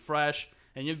going to be fresh.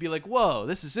 And you'd be like, whoa,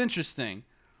 this is interesting.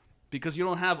 Because you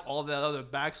don't have all that other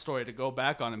backstory to go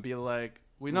back on and be like,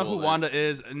 we know who Wanda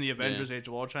is in the Avengers Age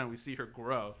of Ultron. We see her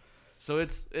grow. So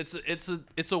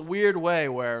it's a weird way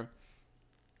where,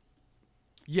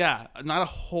 yeah, not a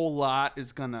whole lot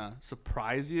is going to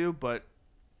surprise you, but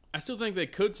I still think they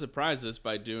could surprise us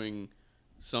by doing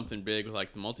something big with,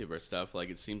 like, the multiverse stuff, like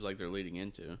it seems like they're leading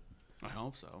into. I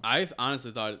hope so. I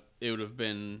honestly thought it would have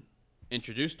been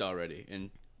introduced already and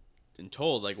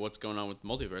told, like, what's going on with the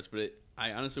multiverse, but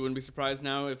I honestly wouldn't be surprised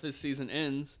now if this season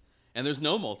ends and there's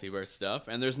no multiverse stuff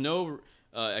and there's no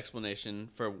explanation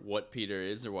for what Peter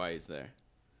is or why he's there.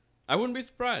 I wouldn't be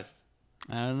surprised.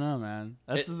 I don't know, man.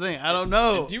 That's the thing. I don't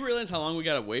know. Do you realize how long we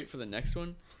gotta wait for the next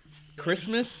one?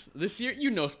 Christmas this year?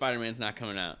 You know Spider-Man's not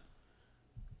coming out.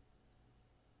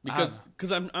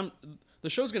 Because I'm the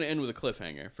show's gonna end with a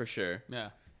cliffhanger for sure. Yeah.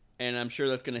 And I'm sure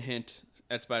that's gonna hint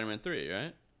at Spider-Man 3,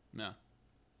 right? No.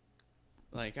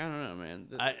 Like, I don't know, man.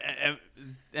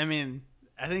 I mean,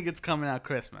 I think it's coming out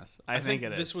Christmas. I think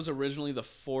it is. This was originally the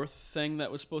fourth thing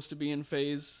that was supposed to be in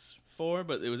Phase 4,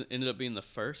 but it ended up being the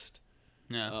first.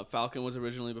 Yeah. Falcon was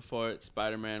originally before it.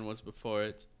 Spider-Man was before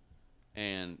it.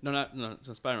 And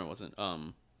so Spider-Man wasn't.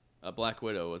 Black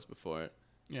Widow was before it.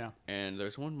 Yeah. And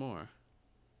there's one more.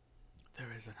 There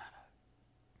is another.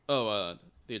 Oh,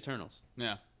 the Eternals.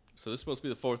 Yeah. So this is supposed to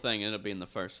be the fourth thing, ended up being the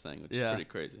first thing, which is pretty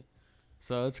crazy.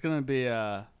 So it's gonna be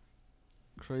a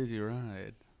crazy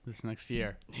ride this next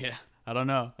year. Yeah. I don't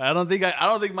know. I don't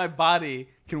think my body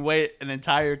can wait an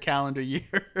entire calendar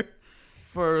year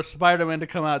for Spider-Man to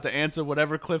come out to answer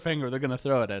whatever cliffhanger they're gonna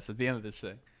throw at us at the end of this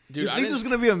thing. Dude, you think there's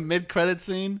gonna be a mid-credit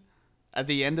scene at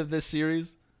the end of this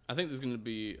series? I think there's gonna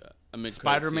be. a mid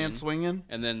Spider-Man scene. swinging,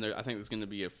 And then I think there's going to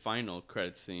be a final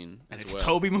credit scene and as it's well.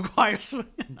 Tobey Maguire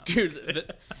swinging.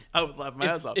 Dude, I would laugh my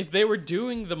ass off. if they were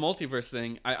doing the multiverse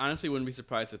thing, I honestly wouldn't be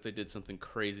surprised if they did something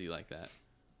crazy like that.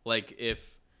 Like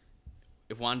if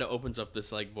Wanda opens up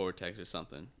this like vortex or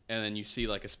something, and then you see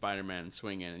like a Spider-Man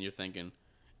swing in, and you're thinking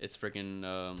it's freaking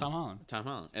Tom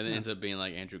Holland, and it ends up being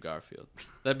like Andrew Garfield.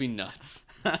 That'd be nuts.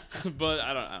 But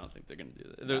I don't think they're gonna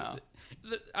do that. No.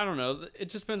 I don't know. It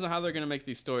just depends on how they're gonna make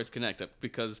these stories connect,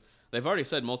 because they've already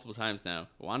said multiple times now,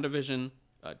 WandaVision,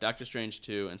 Doctor Strange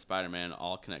 2, and Spider-Man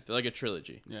all connect. They're like a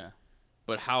trilogy. Yeah.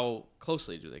 But how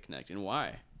closely do they connect, and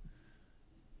why?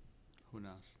 Who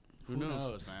knows? Who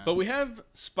knows, man? But we have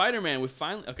Spider-Man. We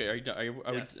finally okay.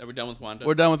 Yes. Are we done with Wanda?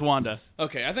 We're done with Wanda.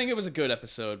 Okay, I think it was a good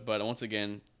episode, but once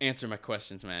again, answer my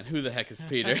questions, man. Who the heck is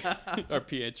Peter or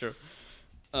Pietro?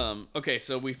 Okay,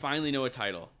 so we finally know a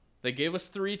title. They gave us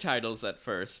 3 titles at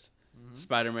 1st.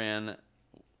 Spider-Man,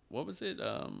 what was it?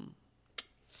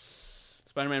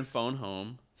 Spider-Man Phone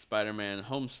Home, Spider-Man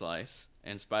Home Slice,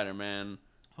 and Spider-Man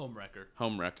Home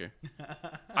Wrecker.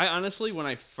 I honestly, when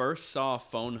I first saw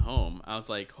Phone Home, I was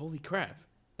like, holy crap,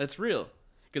 that's real.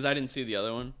 Because I didn't see the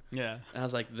other one. Yeah. And I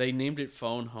was like, they named it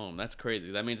Phone Home. That's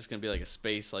crazy. That means it's going to be like a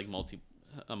space, like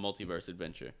a multiverse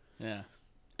adventure. Yeah.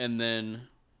 And then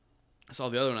I saw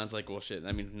the other one. I was like, well, shit,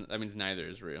 that means neither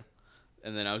is real.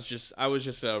 And then I was just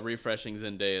refreshing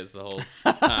Zendaya's the whole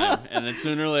time. And then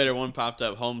sooner or later, one popped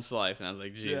up, Home Slice. And I was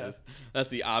like, Jesus, that's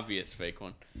the obvious fake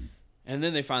one. And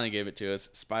then they finally gave it to us.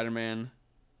 Spider-Man,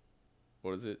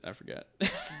 what is it? I forgot.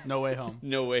 No Way Home.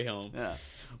 No Way Home. Yeah.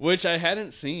 Which I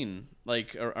hadn't seen,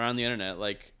 like, around the internet.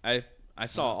 Like, I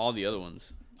saw all the other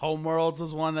ones. Homeworlds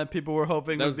was one that people were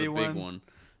hoping That would was be the big one.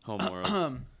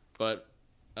 Homeworlds. But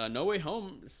No Way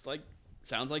Home is like,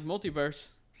 sounds like multiverse.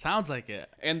 Sounds like it.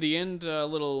 And the end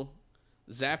little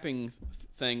zapping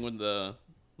thing when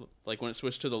when it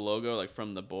switched to the logo, like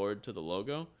from the board to the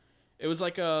logo, it was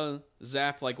like a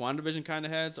zap like WandaVision kind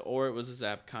of has, or it was a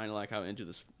zap kind of like how Into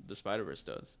the Spider-Verse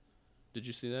does. Did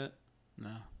you see that? No.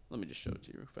 Let me just show it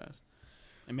to you real fast.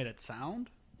 It made it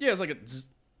sound? Yeah, it's like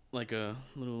like a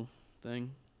little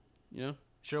thing, you know?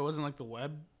 Sure it wasn't like the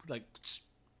web? Like...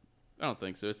 I don't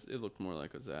think so. It looked more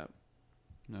like a zap.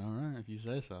 All right, if you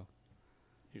say so.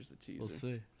 Here's the teaser. We'll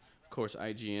see. Of course,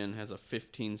 IGN has a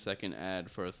 15-second ad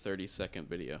for a 30-second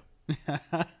video.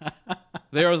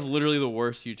 They are literally the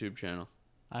worst YouTube channel.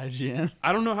 IGN?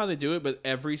 I don't know how they do it, but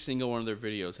every single one of their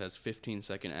videos has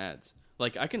 15-second ads.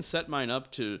 Like, I can set mine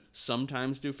up to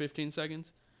sometimes do 15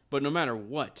 seconds, but no matter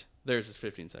what, theirs is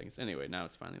 15 seconds. Anyway, now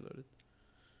it's finally loaded.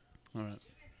 All right. I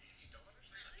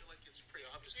feel like it's pretty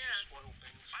obvious that you spoil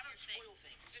things. I don't spoil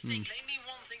things. Name me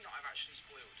one thing that I've actually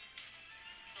spoiled.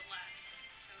 The last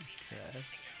movie. Okay.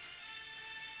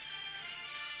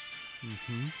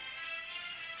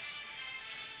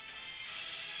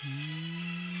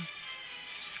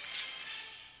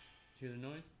 Hear the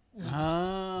noise?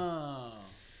 Oh.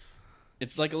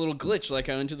 It's like a little glitch, like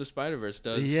how Into the Spider-Verse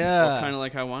does. Yeah. Or kind of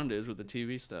like how Wanda is with the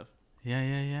TV stuff.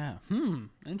 Yeah.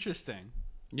 Interesting.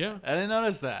 Yeah. I didn't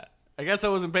notice that. I guess I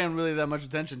wasn't paying really that much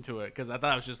attention to it because I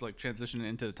thought it was just like transitioning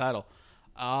into the title.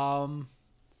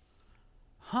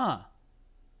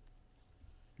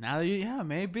 Now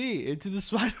maybe Into the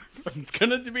Spider-Verse. It's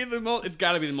gonna be it's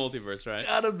gotta be the multiverse, right?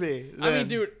 Gotta be. I mean,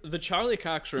 dude, the Charlie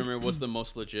Cox rumor was the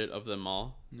most legit of them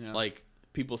all. Yeah. Like,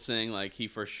 people saying, like, he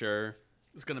for sure.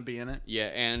 It's gonna be in it. Yeah,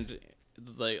 and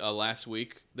like last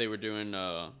week they were doing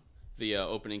the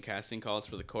opening casting calls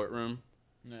for the courtroom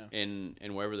in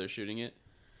wherever they're shooting it,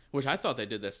 which I thought they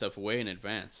did that stuff way in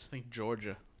advance I think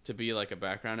Georgia. to be like a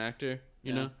background actor.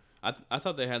 You know, I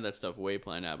thought they had that stuff way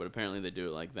planned out, but apparently they do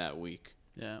it like that week.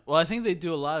 Yeah. Well, I think they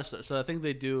do a lot of stuff. So I think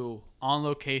they do on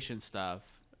location stuff,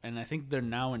 and I think they're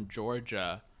now in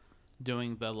Georgia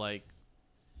doing the like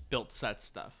built set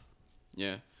stuff.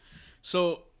 Yeah.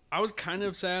 So I was kind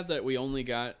of sad that we only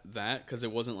got that because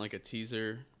it wasn't like a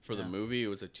teaser for the movie. It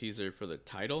was a teaser for the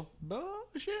title.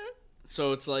 Bullshit.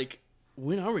 So it's like,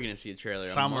 when are we going to see a trailer?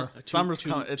 Summer. Summer's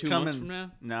coming. It's 2 coming months from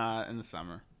now? Nah, in the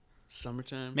summer.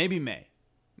 Summertime? Maybe May.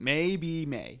 Maybe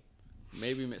May.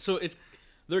 So it's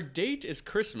their date is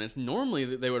Christmas. Normally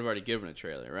they would have already given a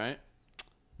trailer, right?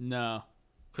 No,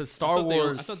 because I Star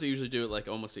Wars. I thought they usually do it like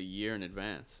almost a year in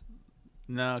advance.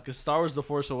 No, because Star Wars: The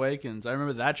Force Awakens. I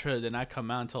remember that trailer did not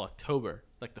come out until October,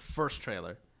 like the first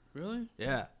trailer. Really?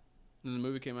 Yeah. And the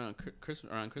movie came out on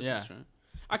around Christmas, Yeah. right?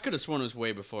 I could have sworn it was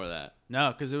way before that.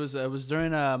 No, because it was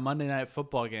during a Monday Night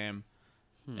Football game,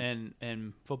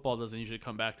 and football doesn't usually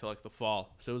come back till like the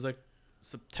fall, so it was like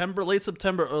late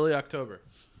September, early October.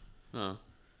 Oh.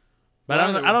 But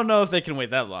I don't know if they can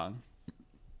wait that long.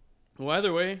 Well,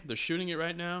 either way, they're shooting it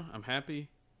right now. I'm happy.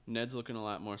 Ned's looking a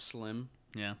lot more slim.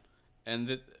 Yeah.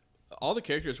 And all the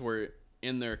characters were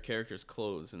in their characters'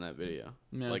 clothes in that video.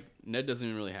 Yeah. Like, Ned doesn't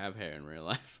even really have hair in real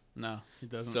life. No, he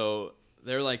doesn't. So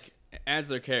they're like, as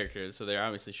their characters, so they're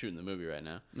obviously shooting the movie right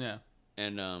now. Yeah.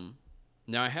 And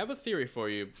now I have a theory for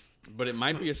you, but it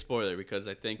might be a spoiler because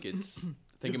I think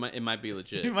it might be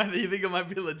legit. You think it might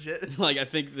be legit? Like, I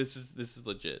think this is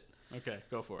legit. Okay,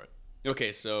 go for it.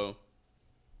 Okay, so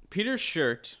Peter's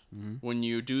shirt, when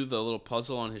you do the little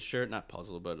puzzle on his shirt, not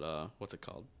puzzle, but what's it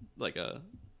called? Like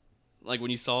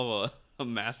when you solve a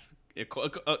math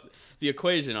the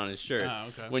equation on his shirt. Ah,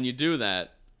 okay. When you do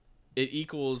that, it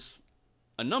equals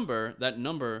a number. That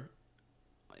number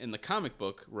in the comic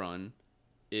book run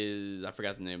is, I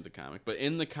forgot the name of the comic, but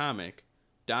in the comic,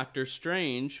 Doctor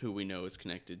Strange, who we know is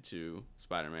connected to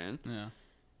Spider-Man, Yeah.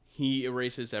 he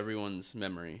erases everyone's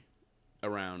memory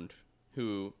around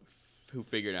who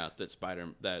figured out that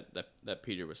that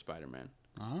Peter was Spider-Man.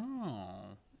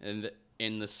 Oh. And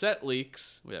in the set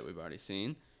leaks that we've already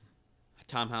seen,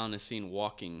 Tom Holland is seen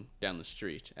walking down the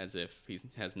street as if he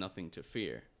has nothing to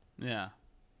fear, Yeah.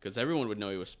 because everyone would know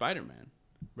he was Spider-Man.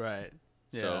 Right.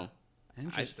 Yeah. So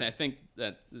Interesting. I think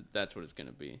that's what it's going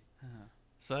to be.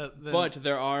 So then, But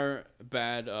there are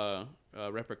bad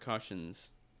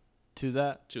repercussions to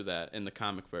that, to that in the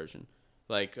comic version.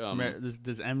 Like, does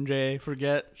MJ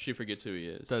forget? she forgets who he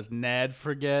is. Does Ned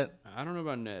forget? I don't know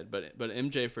about Ned, but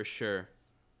MJ for sure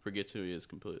forgets who he is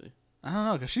completely. I don't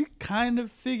know, because she kind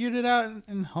of figured it out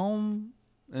in Home.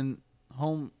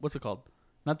 What's it called?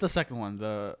 Not the second one.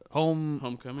 The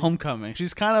Homecoming? Homecoming.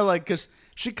 She's kind of like, because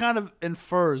she kind of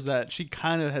infers that she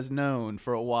kind of has known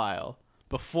for a while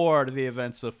before the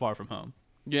events of Far From Home.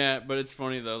 Yeah, but it's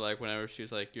funny though. Like whenever she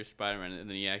was like, "You're Spider-Man," and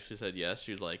then he actually said yes,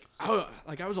 she was like, "Oh,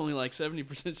 like I was only like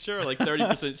 70% sure, like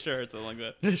 30% sure, something like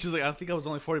that." She's like, I think I was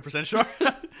only 40% sure.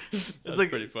 That's like,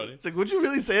 pretty funny. It's like, would you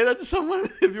really say that to someone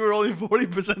if you were only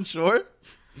 40% sure?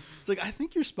 It's like, I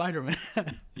think you're Spider-Man.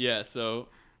 Yeah, so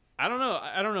I don't know.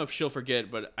 I don't know if she'll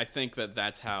forget, but I think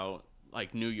that's how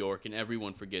like New York and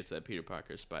everyone forgets that Peter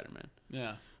Parker is Spider-Man.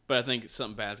 Yeah. But I think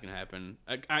something bad's gonna happen.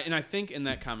 I think in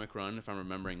that comic run, if I'm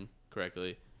remembering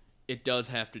correctly, it does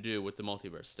have to do with the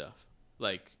multiverse stuff.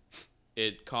 Like,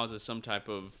 it causes some type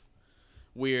of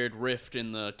weird rift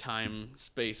in the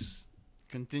time-space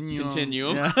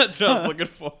continuum. Yeah. That's what I was looking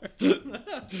for.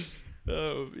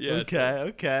 Oh, yeah.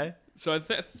 Okay. So I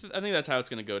think that's how it's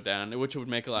going to go down, which would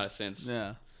make a lot of sense.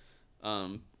 Yeah.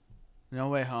 Um, No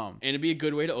Way Home. and it'd be a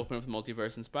good way to open up the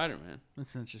multiverse in Spider-Man.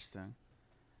 That's interesting.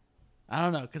 I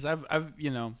don't know, because I've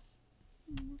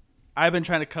been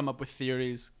trying to come up with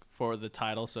theories for the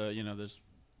title. So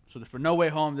for No Way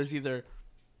Home, there's either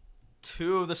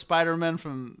two of the Spider-Men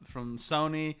from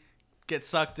Sony get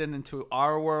sucked into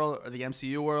our world or the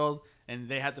MCU world, and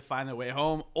they have to find their way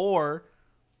home, or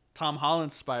Tom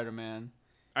Holland's Spider-Man.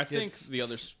 I think Gets- the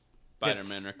other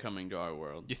Spider-Men are coming to our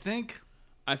world. You think?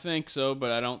 I think so,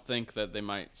 but I don't think that they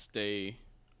might stay.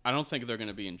 I don't think they're going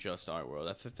to be in just our world.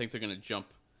 I think they're going to jump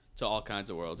to all kinds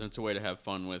of worlds, and it's a way to have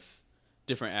fun with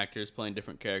different actors playing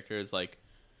different characters. Like,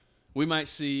 we might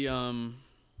see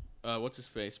what's his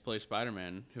face play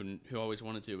Spider-Man, who always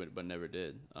wanted to but never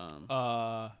did.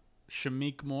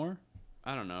 Shamik Moore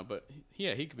I don't know, but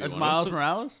yeah, he could be as one Miles of them.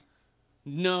 Morales?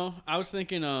 No, I was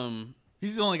thinking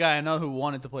He's the only guy I know who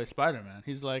wanted to play Spider-Man.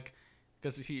 He's like,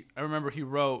 because I remember he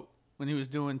wrote when he was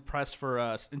doing press for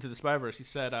Into the Spider-Verse. He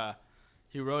said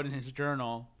he wrote in his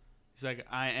journal, he's like,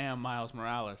 I am Miles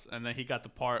Morales, and then he got the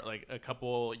part like a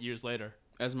couple years later.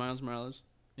 as Miles Morales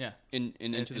Yeah, in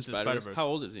Into the Into the Spider-Verse. Spider-Verse. How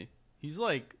old is he? he's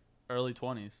like early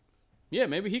 20s. Yeah,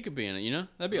 maybe he could be in it. You know,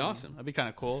 that'd be awesome. That'd be kind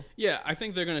of cool. Yeah, I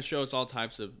think they're gonna show us all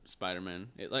types of Spider-Man.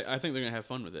 I think they're gonna have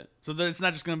fun with it. So it's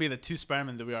not just gonna be the two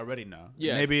Spider-Men that we already know.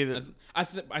 Yeah, maybe I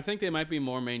think they might be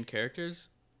more main characters,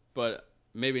 but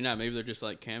maybe not. Maybe they're just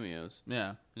like cameos.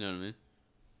 yeah. You know what I mean?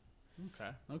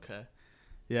 Okay.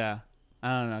 Yeah,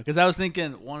 I don't know, because I was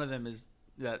thinking one of them is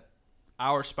that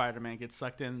our Spider-Man gets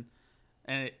sucked in,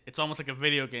 and it's almost like a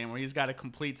video game where he's got to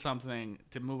complete something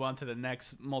to move on to the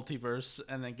next multiverse,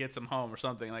 and then gets him home or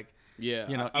something. Like, Yeah,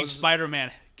 you know, I each was,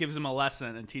 Spider-Man gives him a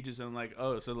lesson and teaches him like,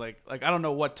 oh, so like I don't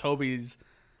know what Toby's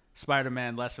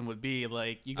Spider-Man lesson would be.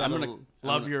 Like, you gotta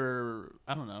love your,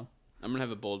 I don't know, I'm gonna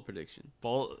have a bold prediction.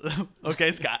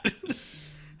 Okay, Scott.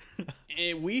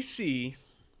 We see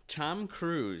Tom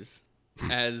Cruise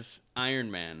as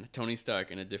Iron Man, Tony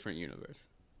Stark, in a different universe.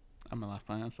 I'm gonna laugh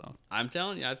by myself. I'm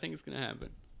telling you, I think it's gonna happen.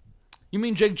 You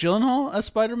mean Jake Gyllenhaal as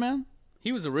Spider-Man?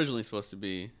 He was originally supposed to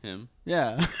be him,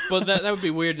 Yeah. but that would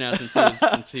be weird now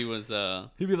since he was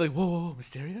He'd be like, whoa,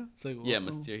 Mysterio? It's like, yeah, whoa.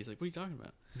 Mysterio. He's like, what are you talking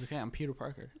about? He's like, hey, I'm Peter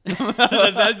Parker.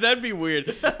 That'd be weird.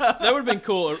 That would have been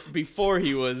cool before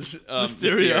he was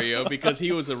Mysterio. Mysterio because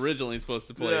he was originally supposed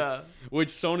to play. Yeah. Which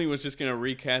Sony was just gonna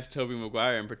recast Tobey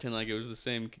Maguire and pretend like it was the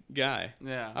same guy.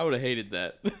 Yeah. I would have hated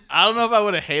that. I don't know if I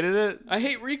would have hated it. I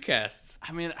hate recasts.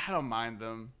 I mean, I don't mind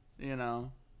them, you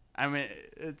know. I mean,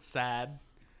 it's sad,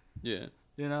 Yeah.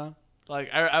 you know.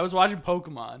 Like I was watching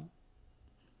Pokemon,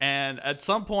 and at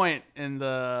some point in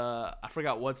the I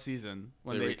forgot what season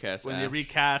when They they recast when Ash. they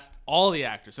recast all the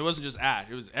actors. It wasn't just Ash;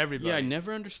 it was everybody. Yeah, I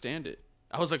never understand it.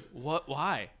 I was like, what?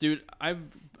 Why? Dude,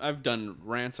 I've done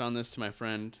rants on this to my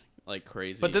friend like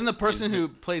crazy. But then the person And- who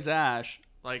plays Ash,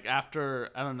 like after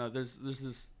I don't know, there's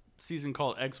this season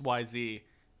called XYZ.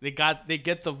 They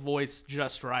get the voice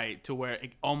just right to where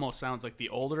it almost sounds like the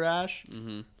older Ash,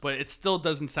 but it still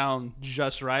doesn't sound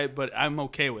just right. But I'm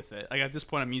okay with it. Like at this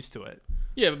point, I'm used to it.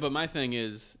 Yeah, but my thing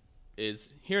is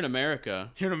here in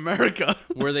America Here in America,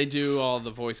 where they do all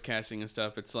the voice casting and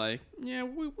stuff, it's like, yeah,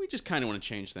 we just kind of want to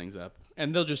change things up.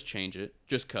 And they'll just change it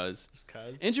just cuz. just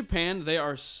cause. In Japan, they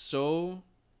are so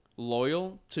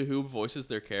loyal to who voices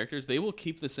their characters. They will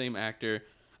keep the same actor.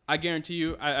 I guarantee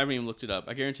you, I haven't even looked it up.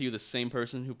 I guarantee you the same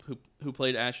person who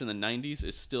played Ash in the 90s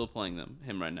is still playing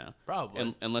him right now.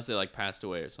 Probably. Unless they like passed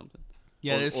away or something.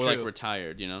 Yeah, or, that's or like true.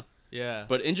 retired, you know? Yeah.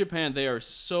 But in Japan, they are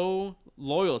so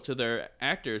loyal to their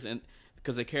actors, and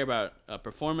because they care about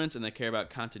performance and they care about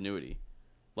continuity.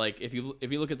 Like if you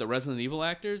look at the Resident Evil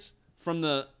actors from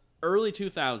the early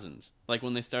 2000s, like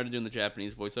when they started doing the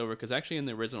Japanese voiceover, because actually in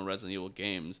the original Resident Evil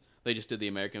games, they just did the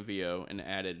American VO and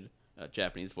added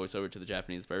Japanese voiceover to the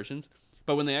Japanese versions.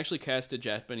 But when they actually casted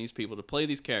Japanese people to play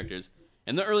these characters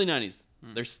in the early 90s,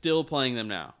 they're still playing them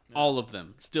now. Yeah. All of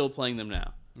them still playing them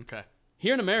now. Okay.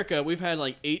 Here in America, we've had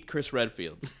like 8 Chris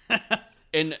Redfields,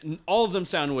 and all of them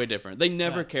sound way different. They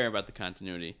never care about the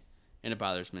continuity, and it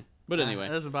bothers me. But anyway,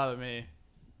 That doesn't bother me.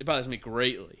 it bothers me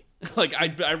greatly. Like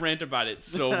I rant about it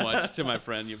so much to my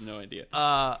friend, you have no idea.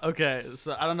 Okay,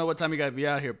 so I don't know what time you gotta be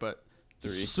out here, but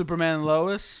 3. Superman and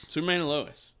Lois. Superman and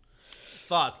Lois.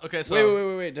 Thoughts? Okay,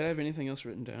 so Wait. Did I have anything else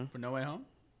written down? for No Way Home.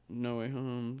 No Way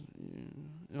Home.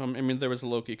 Yeah. I mean, there was a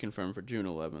Loki confirmed for June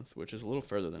 11th, which is a little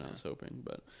further than I was hoping,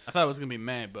 but I thought it was gonna be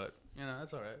May, but you know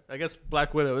that's all right. I guess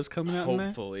Black Widow is coming out in May.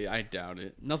 hopefully, I doubt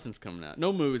it. Nothing's coming out.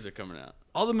 No movies are coming out.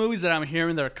 All the movies that I'm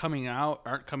hearing that are coming out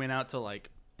aren't coming out till like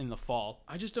in the fall.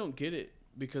 I just don't get it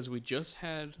because we just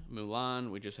had Mulan,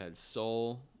 we just had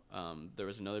Soul. There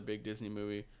was another big Disney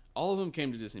movie. All of them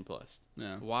came to Disney Plus.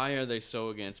 Yeah. Why are they so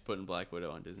against putting Black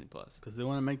Widow on Disney Plus? Because they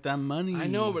want to make that money. I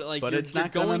know, but like, it's you're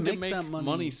not going gonna to make that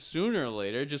money sooner or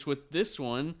later. Just with this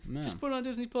one, Yeah. just put it on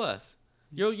Disney Plus.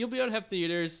 You'll be able to have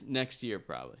theaters next year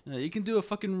probably. Yeah, you can do a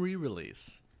fucking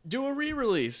re-release. Do a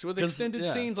re-release with 'Cause, extended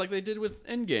yeah. scenes like they did with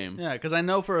Endgame. Yeah, because I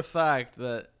know for a fact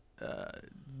that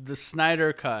the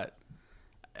Snyder cut,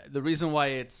 the reason why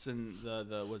it's in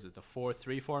the was it the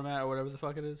 4:3 format or whatever the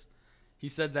fuck it is, he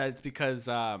said that it's because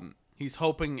he's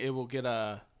hoping it will get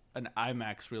an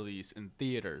IMAX release in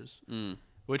theaters.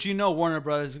 Which Warner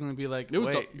Brothers is going to be like, It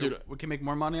was wait, dude, we can make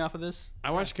more money off of this?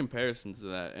 I watched comparisons to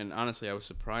that, and honestly, I was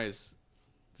surprised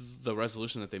the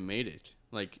resolution that they made it.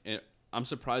 Like, I'm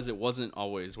surprised it wasn't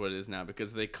always what it is now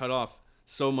because they cut off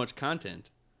so much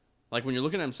content. Like, when you're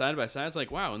looking at them side by side, it's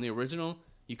like, wow, in the original,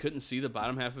 you couldn't see the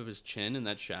bottom half of his chin in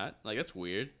that shot. Like, that's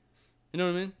weird. You know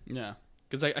what I mean? Yeah.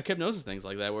 Because I kept noticing things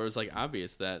like that where it was, like,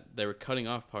 obvious that they were cutting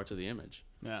off parts of the image.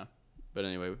 Yeah. But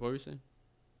anyway, what were you saying?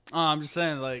 Oh, I'm just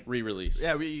saying, like, Re-release.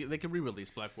 yeah, they can re-release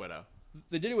Black Widow.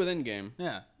 They did it with Endgame.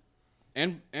 Yeah.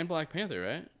 And Black Panther,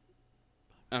 right?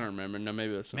 I don't remember. No,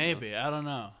 maybe it was something Maybe. I don't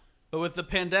know. But with the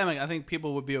pandemic, I think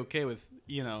people would be okay with,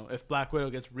 if Black Widow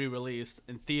gets re-released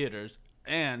in theaters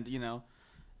and,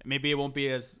 maybe it won't be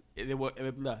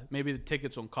maybe the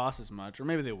tickets won't cost as much, or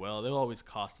maybe they will. They'll always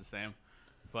cost the same.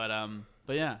 But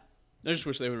yeah. I just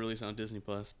wish they would release it on Disney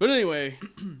Plus. But anyway,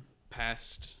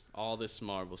 past all this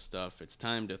Marvel stuff, it's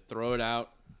time to throw it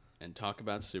out and talk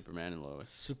about Superman and Lois.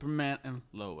 Superman and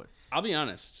Lois. I'll be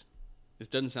honest.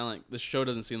 This show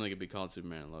doesn't seem like it'd be called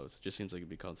Superman and Lois. It just seems like it'd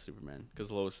be called Superman because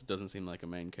Lois doesn't seem like a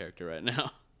main character right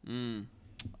now. I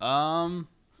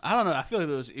don't know. I feel like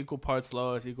there was equal parts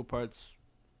Lois, equal parts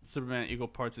Superman, equal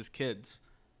parts his kids.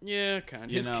 Yeah, kind of.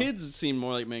 His kids seem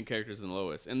more like main characters than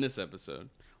Lois in this episode.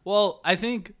 Well, I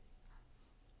think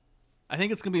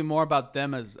it's gonna be more about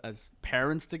them as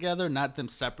parents together, not them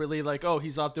separately. Like, oh,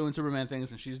 he's off doing Superman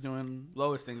things and she's doing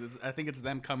Lois things. I think it's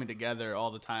them coming together all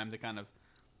the time to kind of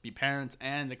be parents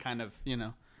and to kind of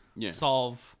Yeah.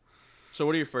 solve. So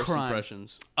what are your first crime.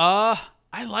 impressions?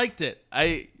 I liked it.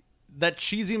 That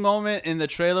cheesy moment in the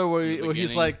trailer where In the where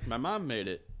he's beginning, like, my mom made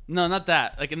it. no, not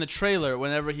that. Like in the trailer,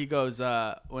 whenever he goes,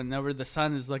 whenever the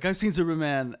son is like, I've seen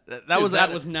Superman. That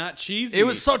Dude, was not cheesy. It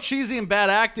was so cheesy and bad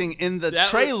acting in the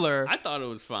trailer. I thought it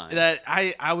was fine. That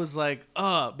I was like,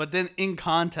 but then in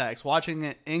context, watching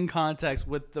it in context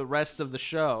with the rest of the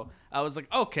show, I was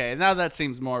like, okay, now that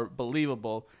seems more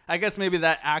believable. I guess maybe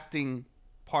that acting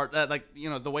part, that like,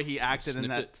 the way he acted in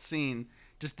that Snippet. scene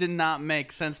just did not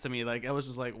make sense to me. Like, I was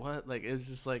just like, what? Like, it was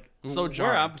just like so We're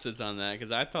jarring. opposites on that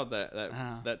because I thought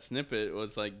that snippet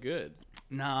was like good.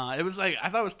 Nah, it was like, I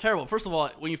thought it was terrible. First of all,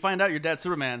 when you find out your dad's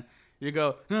Superman, you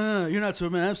go, no, you're not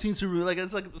Superman. I've seen Superman. Like,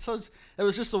 it's like, it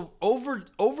was just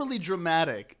overly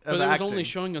dramatic. But of it was acting. only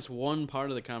showing us one part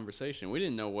of the conversation. We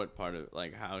didn't know what part of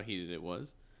like how heated it was.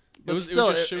 But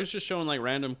It was just showing like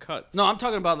random cuts. No, I'm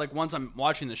talking about like once I'm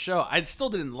watching the show, I still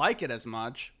didn't like it as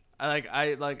much.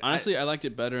 Honestly, I liked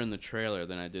it better in the trailer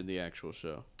than I did the actual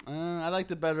show. I liked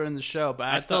it better in the show, but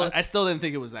I thought- still didn't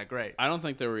think it was that great. I don't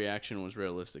think their reaction was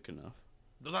realistic enough.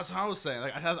 That's what I was saying.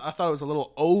 Like, I thought it was a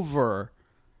little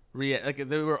like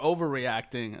they were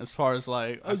overreacting as far as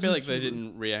like. I feel like they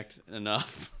didn't react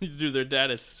enough. Dude, their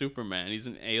dad is Superman. He's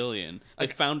an alien. They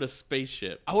found a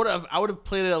spaceship. I would have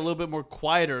played it a little bit more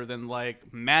quieter than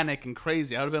like manic and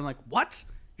crazy. I would have been like, "What?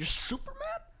 You're Superman?"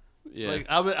 Yeah. Like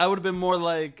I would have been more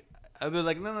like. I'd be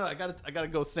like, no, I gotta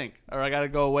go think, or I gotta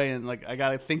go away and like I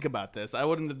gotta think about this. I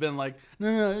wouldn't have been like,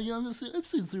 no, I've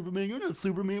seen Superman. You're not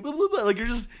Superman. Blah, blah, blah. Like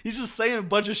he's just saying a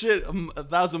bunch of shit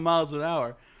 1,000 miles an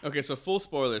hour. Okay, so full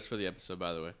spoilers for the episode,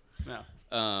 by the way.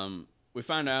 Yeah. We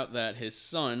found out that his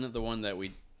son, the one that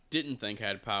we didn't think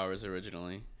had powers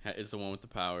originally, is the one with the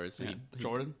powers. Yeah.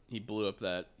 Jordan? He blew up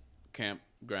that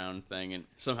campground thing, and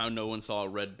somehow no one saw a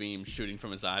red beam shooting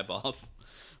from his eyeballs.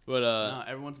 But No,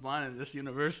 everyone's blind in this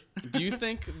universe. do you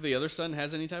think the other son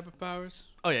has any type of powers?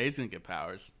 Oh yeah, he's gonna get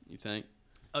powers. You think?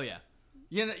 Oh yeah,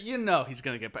 you know he's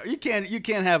gonna get powers. You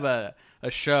can't have a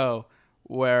show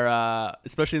where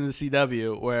especially in the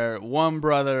CW where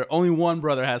only one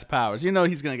brother has powers. You know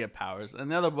he's gonna get powers, and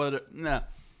the other brother no.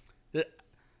 I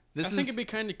think it'd be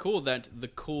kind of cool that the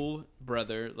cool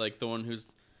brother, like the one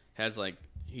has like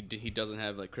he doesn't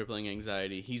have like crippling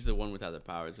anxiety, he's the one without the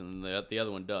powers, and the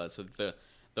other one does. So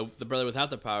the brother without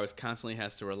the powers constantly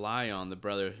has to rely on the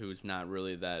brother who's not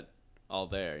really that all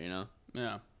there, you know?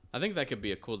 Yeah. I think that could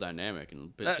be a cool dynamic and a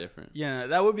bit different. Yeah,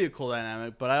 that would be a cool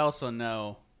dynamic, but I also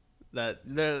know that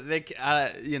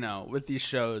with these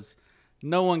shows,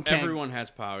 no one can. Everyone has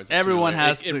powers. Everyone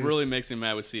has It to. really makes me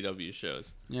mad with CW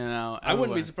shows. I wouldn't be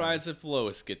everyone- surprised if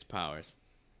Lois gets powers.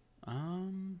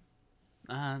 No,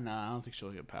 I don't think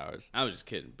she'll get powers. I was just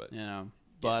kidding, but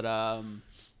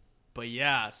But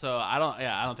yeah, so I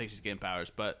don't think she's getting powers,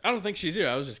 but I don't think she's here.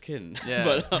 I was just kidding.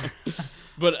 Yeah.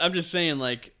 but I'm just saying,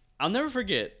 like, I'll never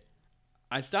forget.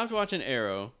 I stopped watching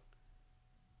Arrow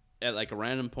at like a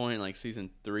random point, like season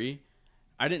 3.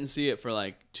 I didn't see it for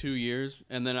like 2 years,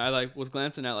 and then I like was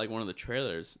glancing at like one of the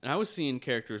trailers, and I was seeing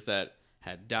characters that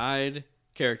had died,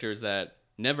 characters that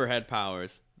never had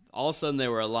powers. All of a sudden, they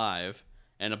were alive.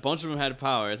 And a bunch of them had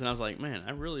powers, and I was like, man,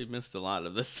 I really missed a lot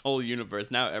of this whole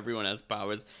universe. Now everyone has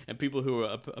powers, and people who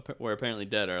were apparently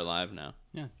dead are alive now.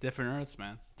 yeah, different Earths,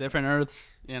 man. Different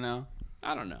Earths,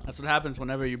 I don't know. That's what happens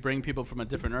whenever you bring people from a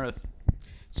different Earth.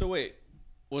 So wait,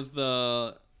 was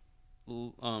the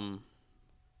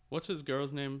what's his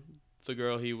girl's name? The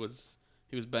girl he was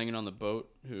banging on the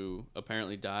boat who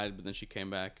apparently died, but then she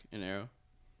came back in Arrow.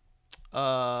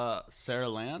 Sarah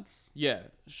Lance? Yeah,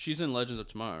 she's in Legends of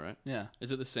Tomorrow, right? Yeah.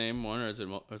 Is it the same one, or is that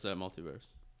multiverse?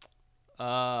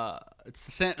 It's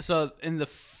the same. So in the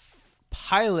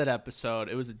pilot episode,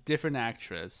 it was a different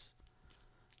actress.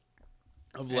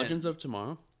 Of Legends of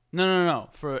Tomorrow? No.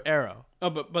 For Arrow, Oh,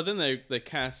 but then they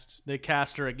cast they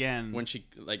cast her again when she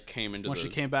like came into when the she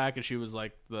came back, and she was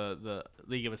like the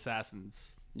League of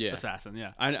Assassins. Yeah. Assassin.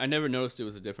 Yeah. I never noticed it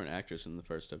was a different actress in the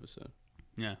first episode.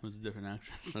 Yeah, it was a different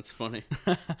actress. That's funny.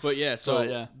 But yeah, so But,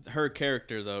 yeah. her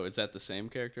character though, is that the same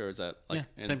character, or is that like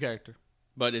same character,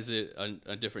 But is it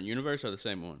a different universe or the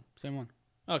same one? same one.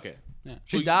 Okay. Yeah,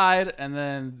 she Well, died, and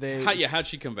then they How'd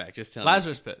she come back? Just tell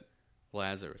Lazarus Pit. me.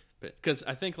 Lazarus Pit. Because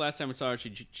I think last time I saw her,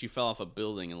 she fell off a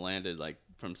building and landed like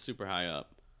from super high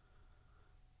up.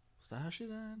 Was that how she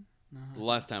died? No. The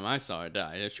last time I saw her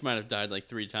die, she might have died like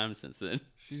 3 times since then.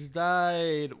 She's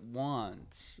died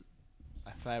once,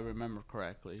 if I remember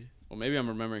correctly. Well, maybe I'm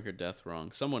remembering her death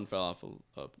wrong. Someone fell off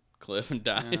a cliff and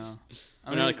died. Yeah.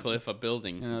 Or not a cliff, a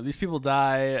building. These people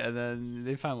die, and then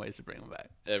they find ways to bring them back.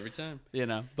 Every time.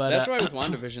 But That's why with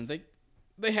WandaVision,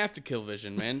 they have to kill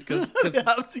Vision, man. Because they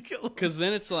have to kill him.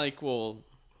 then it's like, well,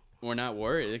 we're not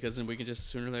worried because then we can just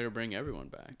sooner or later bring everyone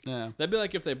back. Yeah. That'd be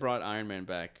like if they brought Iron Man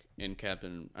back in not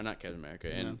Captain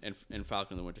America, and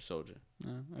Falcon and the Winter Soldier.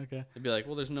 Okay. It'd be like,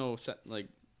 well, there's no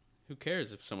who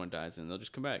cares if someone dies and they'll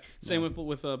just come back. Same with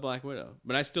Black Widow,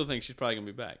 but I still think she's probably gonna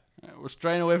be back. We're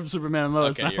straying away from Superman and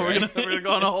Lois. Okay, Now. you're We're right. gonna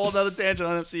go on a whole other tangent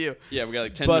on MCU. Yeah, we got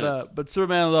like 10 minutes. But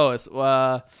Superman and Lois.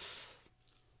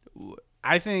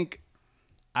 I think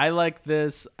I like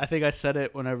this. I think I said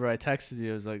it whenever I texted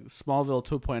you. It was like Smallville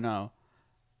 2.0.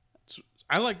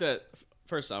 I like that.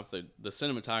 First off, the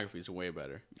cinematography is way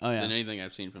better Oh yeah. than anything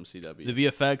I've seen from CW. The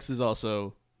VFX is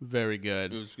also very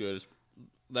good. It was good.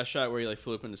 That shot where he like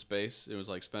flew up into space, it was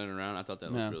like spinning around. I thought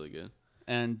that looked really good.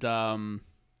 And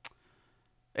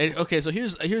okay, so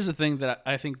here's the thing that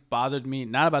I think bothered me,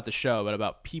 not about the show, but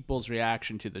about people's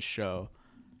reaction to the show.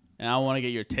 And I want to get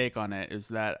your take on it. Is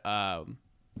that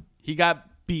he got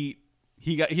beat?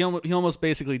 He almost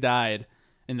basically died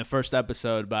in the first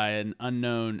episode by an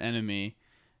unknown enemy,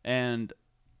 and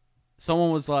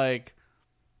someone was like,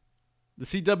 "The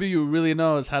CW really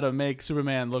knows how to make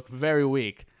Superman look very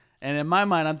weak." And in my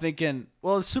mind, I'm thinking,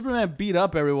 well, if Superman beat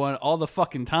up everyone all the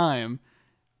fucking time,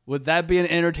 would that be an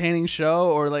entertaining show?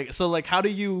 Or how do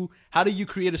you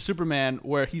create a Superman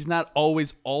where he's not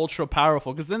always ultra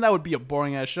powerful? Because then that would be a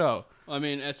boring ass show. I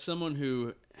mean, as someone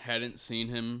who hadn't seen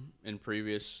him in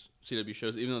previous CW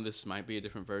shows, even though this might be a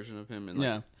different version of him,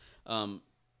 and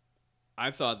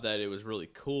I thought that it was really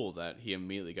cool that he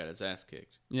immediately got his ass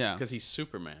kicked. Yeah, because he's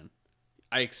Superman.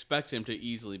 I expect him to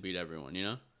easily beat everyone, you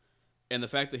know. And the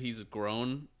fact that he's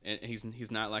grown and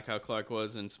he's not like how Clark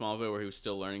was in Smallville, where he was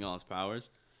still learning all his powers.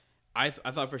 I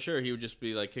thought for sure he would just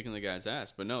be like kicking the guy's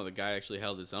ass, but no, the guy actually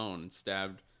held his own and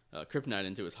stabbed kryptonite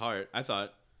into his heart. I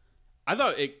thought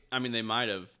it. I mean, they might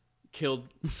have killed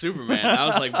Superman. I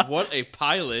was like, what a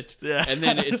pilot! Yeah. And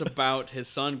then it's about his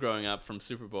son growing up from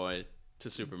Superboy to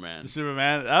Superman.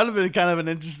 Superman. That would have been kind of an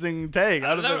interesting take.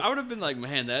 I would have been like,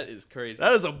 man, that is crazy.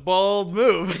 That is a bold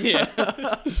move.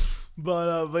 Yeah.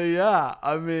 But yeah,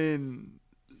 I mean,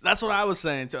 that's what I was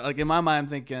saying too. Like in my mind, I'm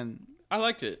thinking I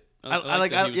liked it. I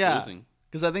like that he was losing.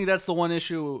 because I think that's the one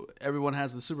issue everyone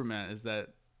has with Superman is that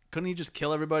couldn't he just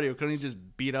kill everybody or couldn't he just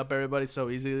beat up everybody so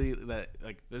easily that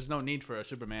like there's no need for a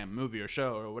Superman movie or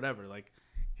show or whatever, like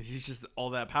because he's just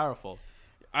all that powerful.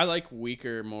 I like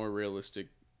weaker, more realistic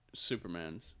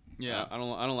Supermans. Yeah. I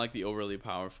don't like the overly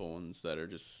powerful ones that are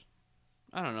just,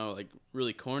 I don't know, like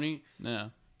really corny. Yeah.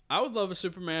 I would love a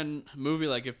Superman movie,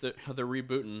 like if they're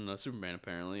rebooting Superman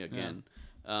apparently again.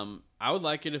 Yeah. I would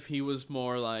like it if he was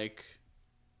more like,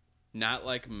 not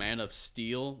like Man of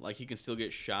Steel, like he can still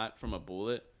get shot from a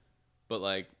bullet, but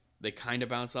like they kind of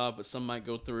bounce off, but some might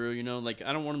go through, you know? Like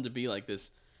I don't want him to be like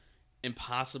this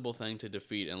impossible thing to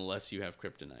defeat unless you have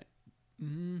kryptonite.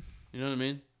 Mm-hmm. You know what I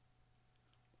mean?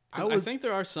 I think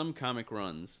there are some comic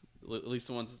runs, at least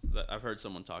the ones that I've heard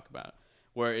someone talk about,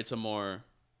 where it's a more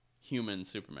human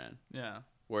Superman. Yeah.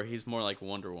 Where he's more like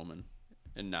Wonder Woman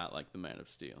and not like the Man of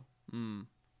Steel.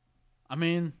 I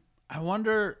mean, I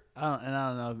wonder, and I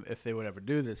don't know if they would ever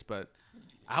do this, but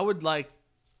I would like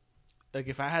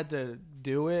if I had to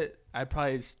do it, I'd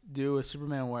probably do a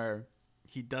Superman where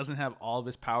he doesn't have all of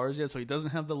his powers yet, so he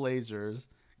doesn't have the lasers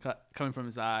coming from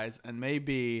his eyes, and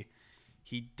maybe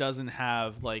he doesn't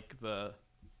have like the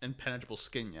impenetrable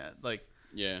skin yet. Like,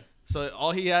 yeah. So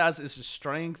all he has is just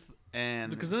strength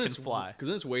and can fly. Because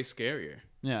then it's way scarier.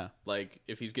 Yeah. Like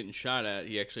if he's getting shot at,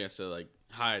 he actually has to like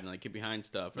hide and like get behind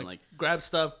stuff and like grab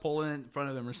stuff, pull it in front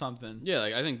of him or something. Yeah,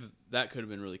 like I think that could have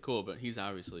been really cool, but he's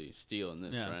obviously Steel in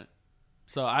this, right?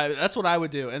 So that's what I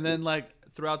would do, and then like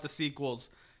throughout the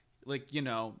sequels, like you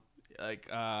know, like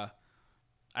I'd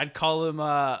call him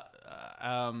like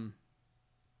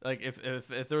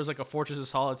if there was like a Fortress of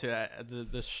Solitude,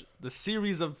 the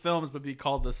series of films would be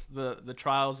called the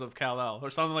Trials of Kal-El or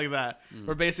something like that,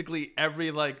 where basically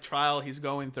every like trial he's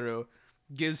going through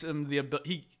gives him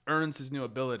he earns his new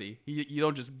ability. You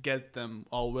don't just get them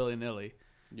all willy-nilly.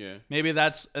 Yeah. Maybe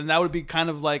that would be kind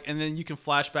of like, and then you can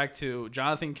flash back to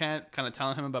Jonathan Kent kind of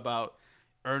telling him about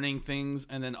earning things,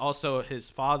 and then also his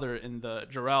father in the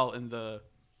Jor-El in the,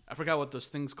 I forgot what those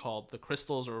things called, the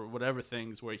crystals or whatever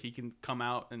things, where he can come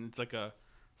out and it's like a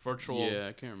virtual. Yeah,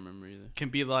 I can't remember either. Can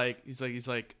be like he's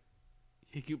like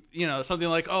he could, you know, something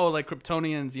like, oh, like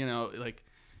Kryptonians, you know, like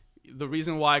the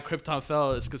reason why Krypton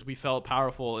fell is because we felt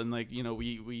powerful and like, you know,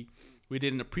 we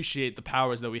didn't appreciate the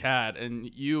powers that we had, and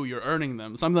you're earning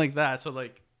them, something like that. So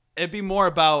like it'd be more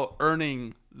about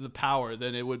earning the power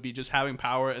than it would be just having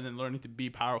power and then learning to be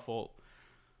powerful.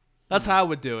 That's how I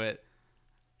would do it.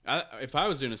 If I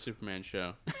was doing a Superman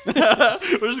show, we're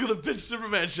just gonna pitch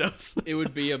Superman shows. It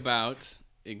would be about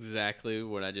exactly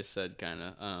what I just said, kind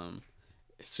of.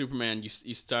 Superman,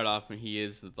 you start off and he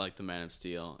is like the Man of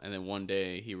Steel, and then one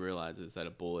day he realizes that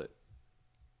a bullet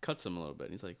cuts him a little bit.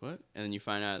 And he's like, "What?" And then you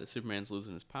find out that Superman's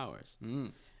losing his powers.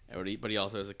 But he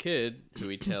also has a kid who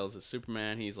he tells is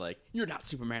Superman. He's like, "You're not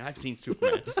Superman. I've seen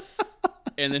Superman."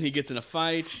 And then he gets in a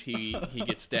fight. He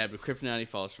gets stabbed with kryptonite. He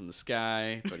falls from the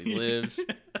sky, but he lives.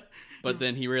 But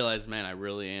then he realizes, man, I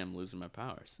really am losing my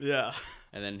powers. Yeah.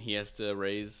 And then he has to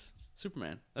raise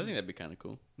Superman. I think that'd be kind of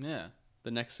cool. Yeah. The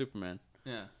next Superman.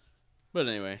 Yeah. But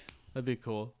anyway, That'd be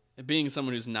cool. being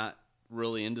someone who's not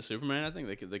really into Superman, I think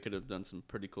they could have done some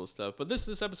pretty cool stuff. But this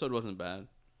episode wasn't bad.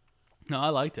 No, I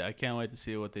liked it. I can't wait to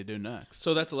see what they do next.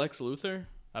 So that's Lex Luthor.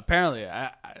 Apparently,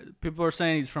 people are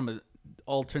saying he's from an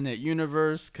alternate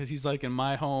universe because he's like in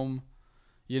my home.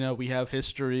 You know, we have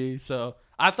history. So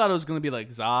I thought it was going to be like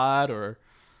Zod or,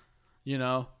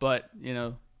 but,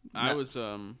 I was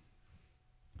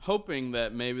hoping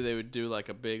that maybe they would do like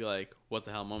a big like what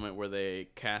the hell moment where they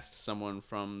cast someone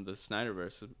from the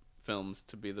Snyderverse films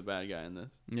to be the bad guy in this.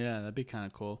 Yeah, that'd be kind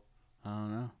of cool. I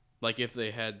don't know. Like if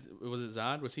they had, was it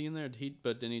Zod? Was he in there?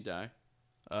 But didn't he die?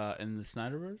 In the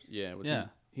Snyderverse? Yeah. Yeah.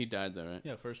 He died though, right?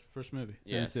 Yeah, first movie.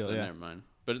 Yeah. Man of Steel, So never mind.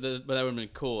 But that would have been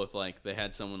cool if like they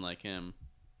had someone like him,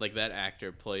 like that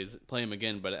actor play him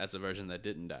again, but as a version that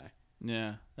didn't die.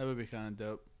 Yeah, that would be kind of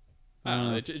dope. I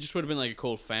don't know. It just would have been like a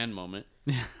cool fan moment.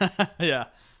 Yeah.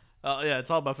 Yeah, it's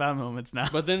all about fan moments now.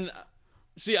 But then,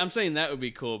 see, I'm saying that would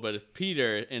be cool. But if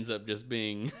Peter ends up just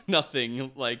being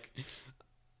nothing, like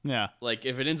yeah.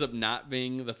 if it ends up not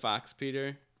being the Fox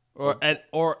Peter Or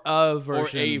a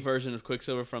version. or a version of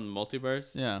Quicksilver from the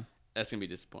multiverse, Yeah. that's gonna be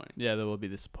disappointing. Yeah, that will be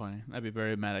disappointing. I'd be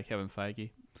very mad at Kevin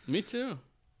Feige. Me too.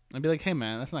 I'd be like, hey,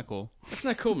 man, that's not cool. That's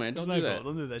not cool, man. Don't do that.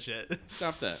 Don't do that shit.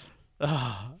 Stop that.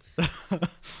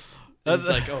 That's It's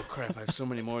like, oh crap! I have so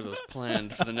many more of those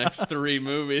planned for the next 3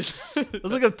 movies.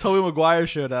 It's like if Tobey Maguire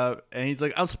showed up and he's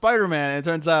like, I'm Spider-Man, and it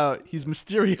turns out he's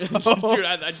Mysterio. Dude,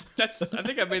 I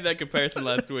think I made that comparison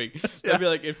last week. That'd be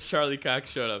like if Charlie Cox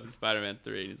showed up in Spider-Man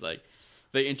 3 and he's like,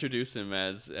 they introduce him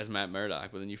as Matt Murdock,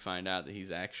 but then you find out that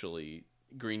he's actually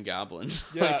Green Goblin.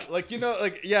 Yeah, like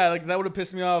that would have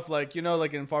pissed me off. Like,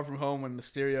 like in Far From Home when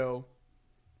Mysterio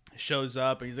shows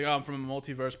up and he's like, oh, I'm from a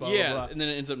multiverse, blah, yeah, blah, blah. and then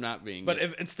it ends up not being. But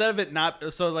if instead of it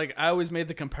not, so like I always made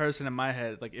the comparison in my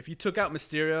head, like if you took out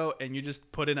Mysterio and you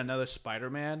just put in another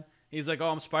Spider-Man, he's like, oh,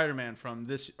 I'm Spider-Man from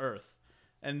this Earth.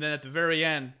 And then at the very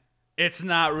end, it's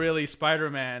not really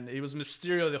Spider-Man. It was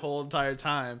Mysterio the whole entire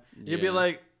time. You'd be Yeah.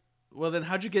 like, well, then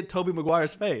how'd you get Tobey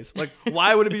Maguire's face? Like,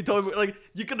 why would it be Tobey? Like,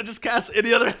 you could have just cast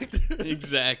any other actor.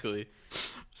 Exactly.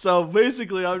 So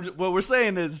basically, what we're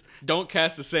saying is, Don't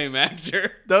cast the same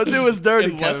actor. don't do us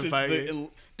dirty, unless Kevin it's Feige.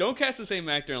 don't cast the same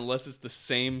actor unless it's the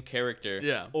same character.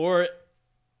 Yeah. Or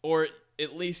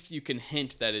at least you can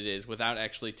hint that it is without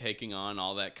actually taking on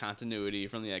all that continuity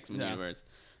from the X-Men Yeah. universe.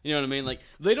 You know what I mean? Like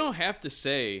they don't have to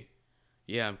say,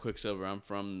 "Yeah, I'm Quicksilver. I'm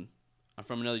from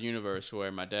another universe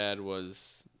where my dad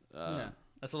was." Yeah,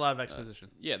 that's a lot of exposition.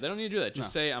 Yeah, they don't need to do that.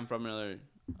 Just No. say I'm from another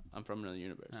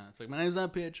universe. Yeah, it's like, my name's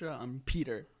not Pietro, I'm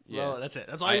Peter. Yeah. Well, that's it.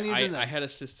 That's all you need to know. I had a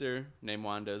sister named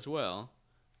Wanda as well.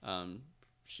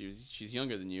 She's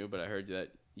younger than you, but I heard that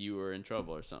you were in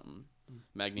trouble or something.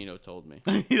 Magneto told me.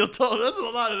 Magneto told. That's a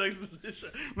lot of exposition.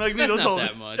 Magneto That's not told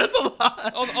that me. much. That's a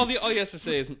lot. All he has to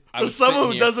say is, I For was someone sitting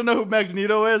who here- doesn't know who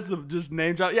Magneto is, just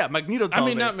name drop. Yeah, Magneto told I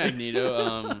mean, me. not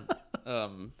Magneto.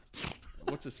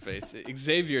 What's his face?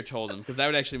 Xavier told him, because that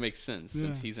would actually make sense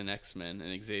since he's an X-Men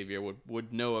and Xavier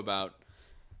would know about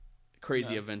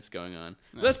crazy events going on.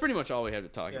 But that's pretty much all we have to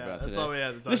talk Yeah, about that's today. all we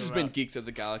had to talk This has been about. Geeks of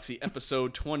the Galaxy,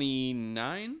 episode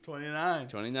 29. 29.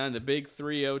 29, the big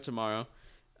 3-0 tomorrow.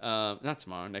 Not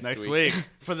tomorrow, Next week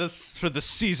for the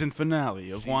season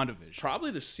finale of WandaVision.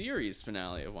 Probably the series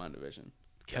finale of WandaVision.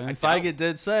 Kevin I doubt- Feige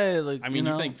did say, like, I mean, you you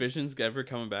know, think Vision's ever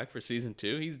coming back for season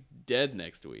 2? He's dead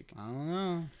next week. I don't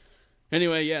know.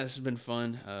 Anyway, yeah, this has been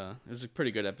fun. It was a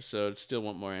pretty good episode. Still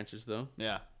want more answers, though.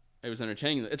 Yeah. It was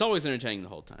entertaining. It's always entertaining the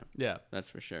whole time. Yeah. That's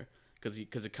for sure. Because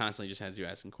it constantly just has you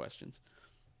asking questions.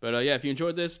 But yeah, if you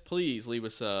enjoyed this, please leave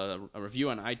us a review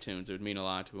on iTunes. It would mean a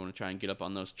lot. We want to try and get up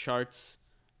on those charts.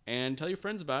 And tell your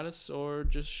friends about us, or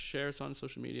just share us on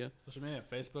social media. Social media,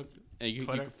 Facebook, And you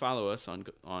Twitter. can follow us on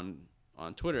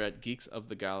Twitter at Geeks of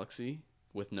the Galaxy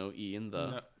with no E in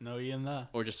the. No E in the.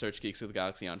 Or just search Geeks of the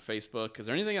Galaxy on Facebook. Is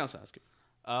there anything else, Oscar?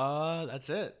 That's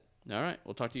it. All right.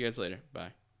 We'll talk to you guys later.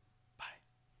 Bye.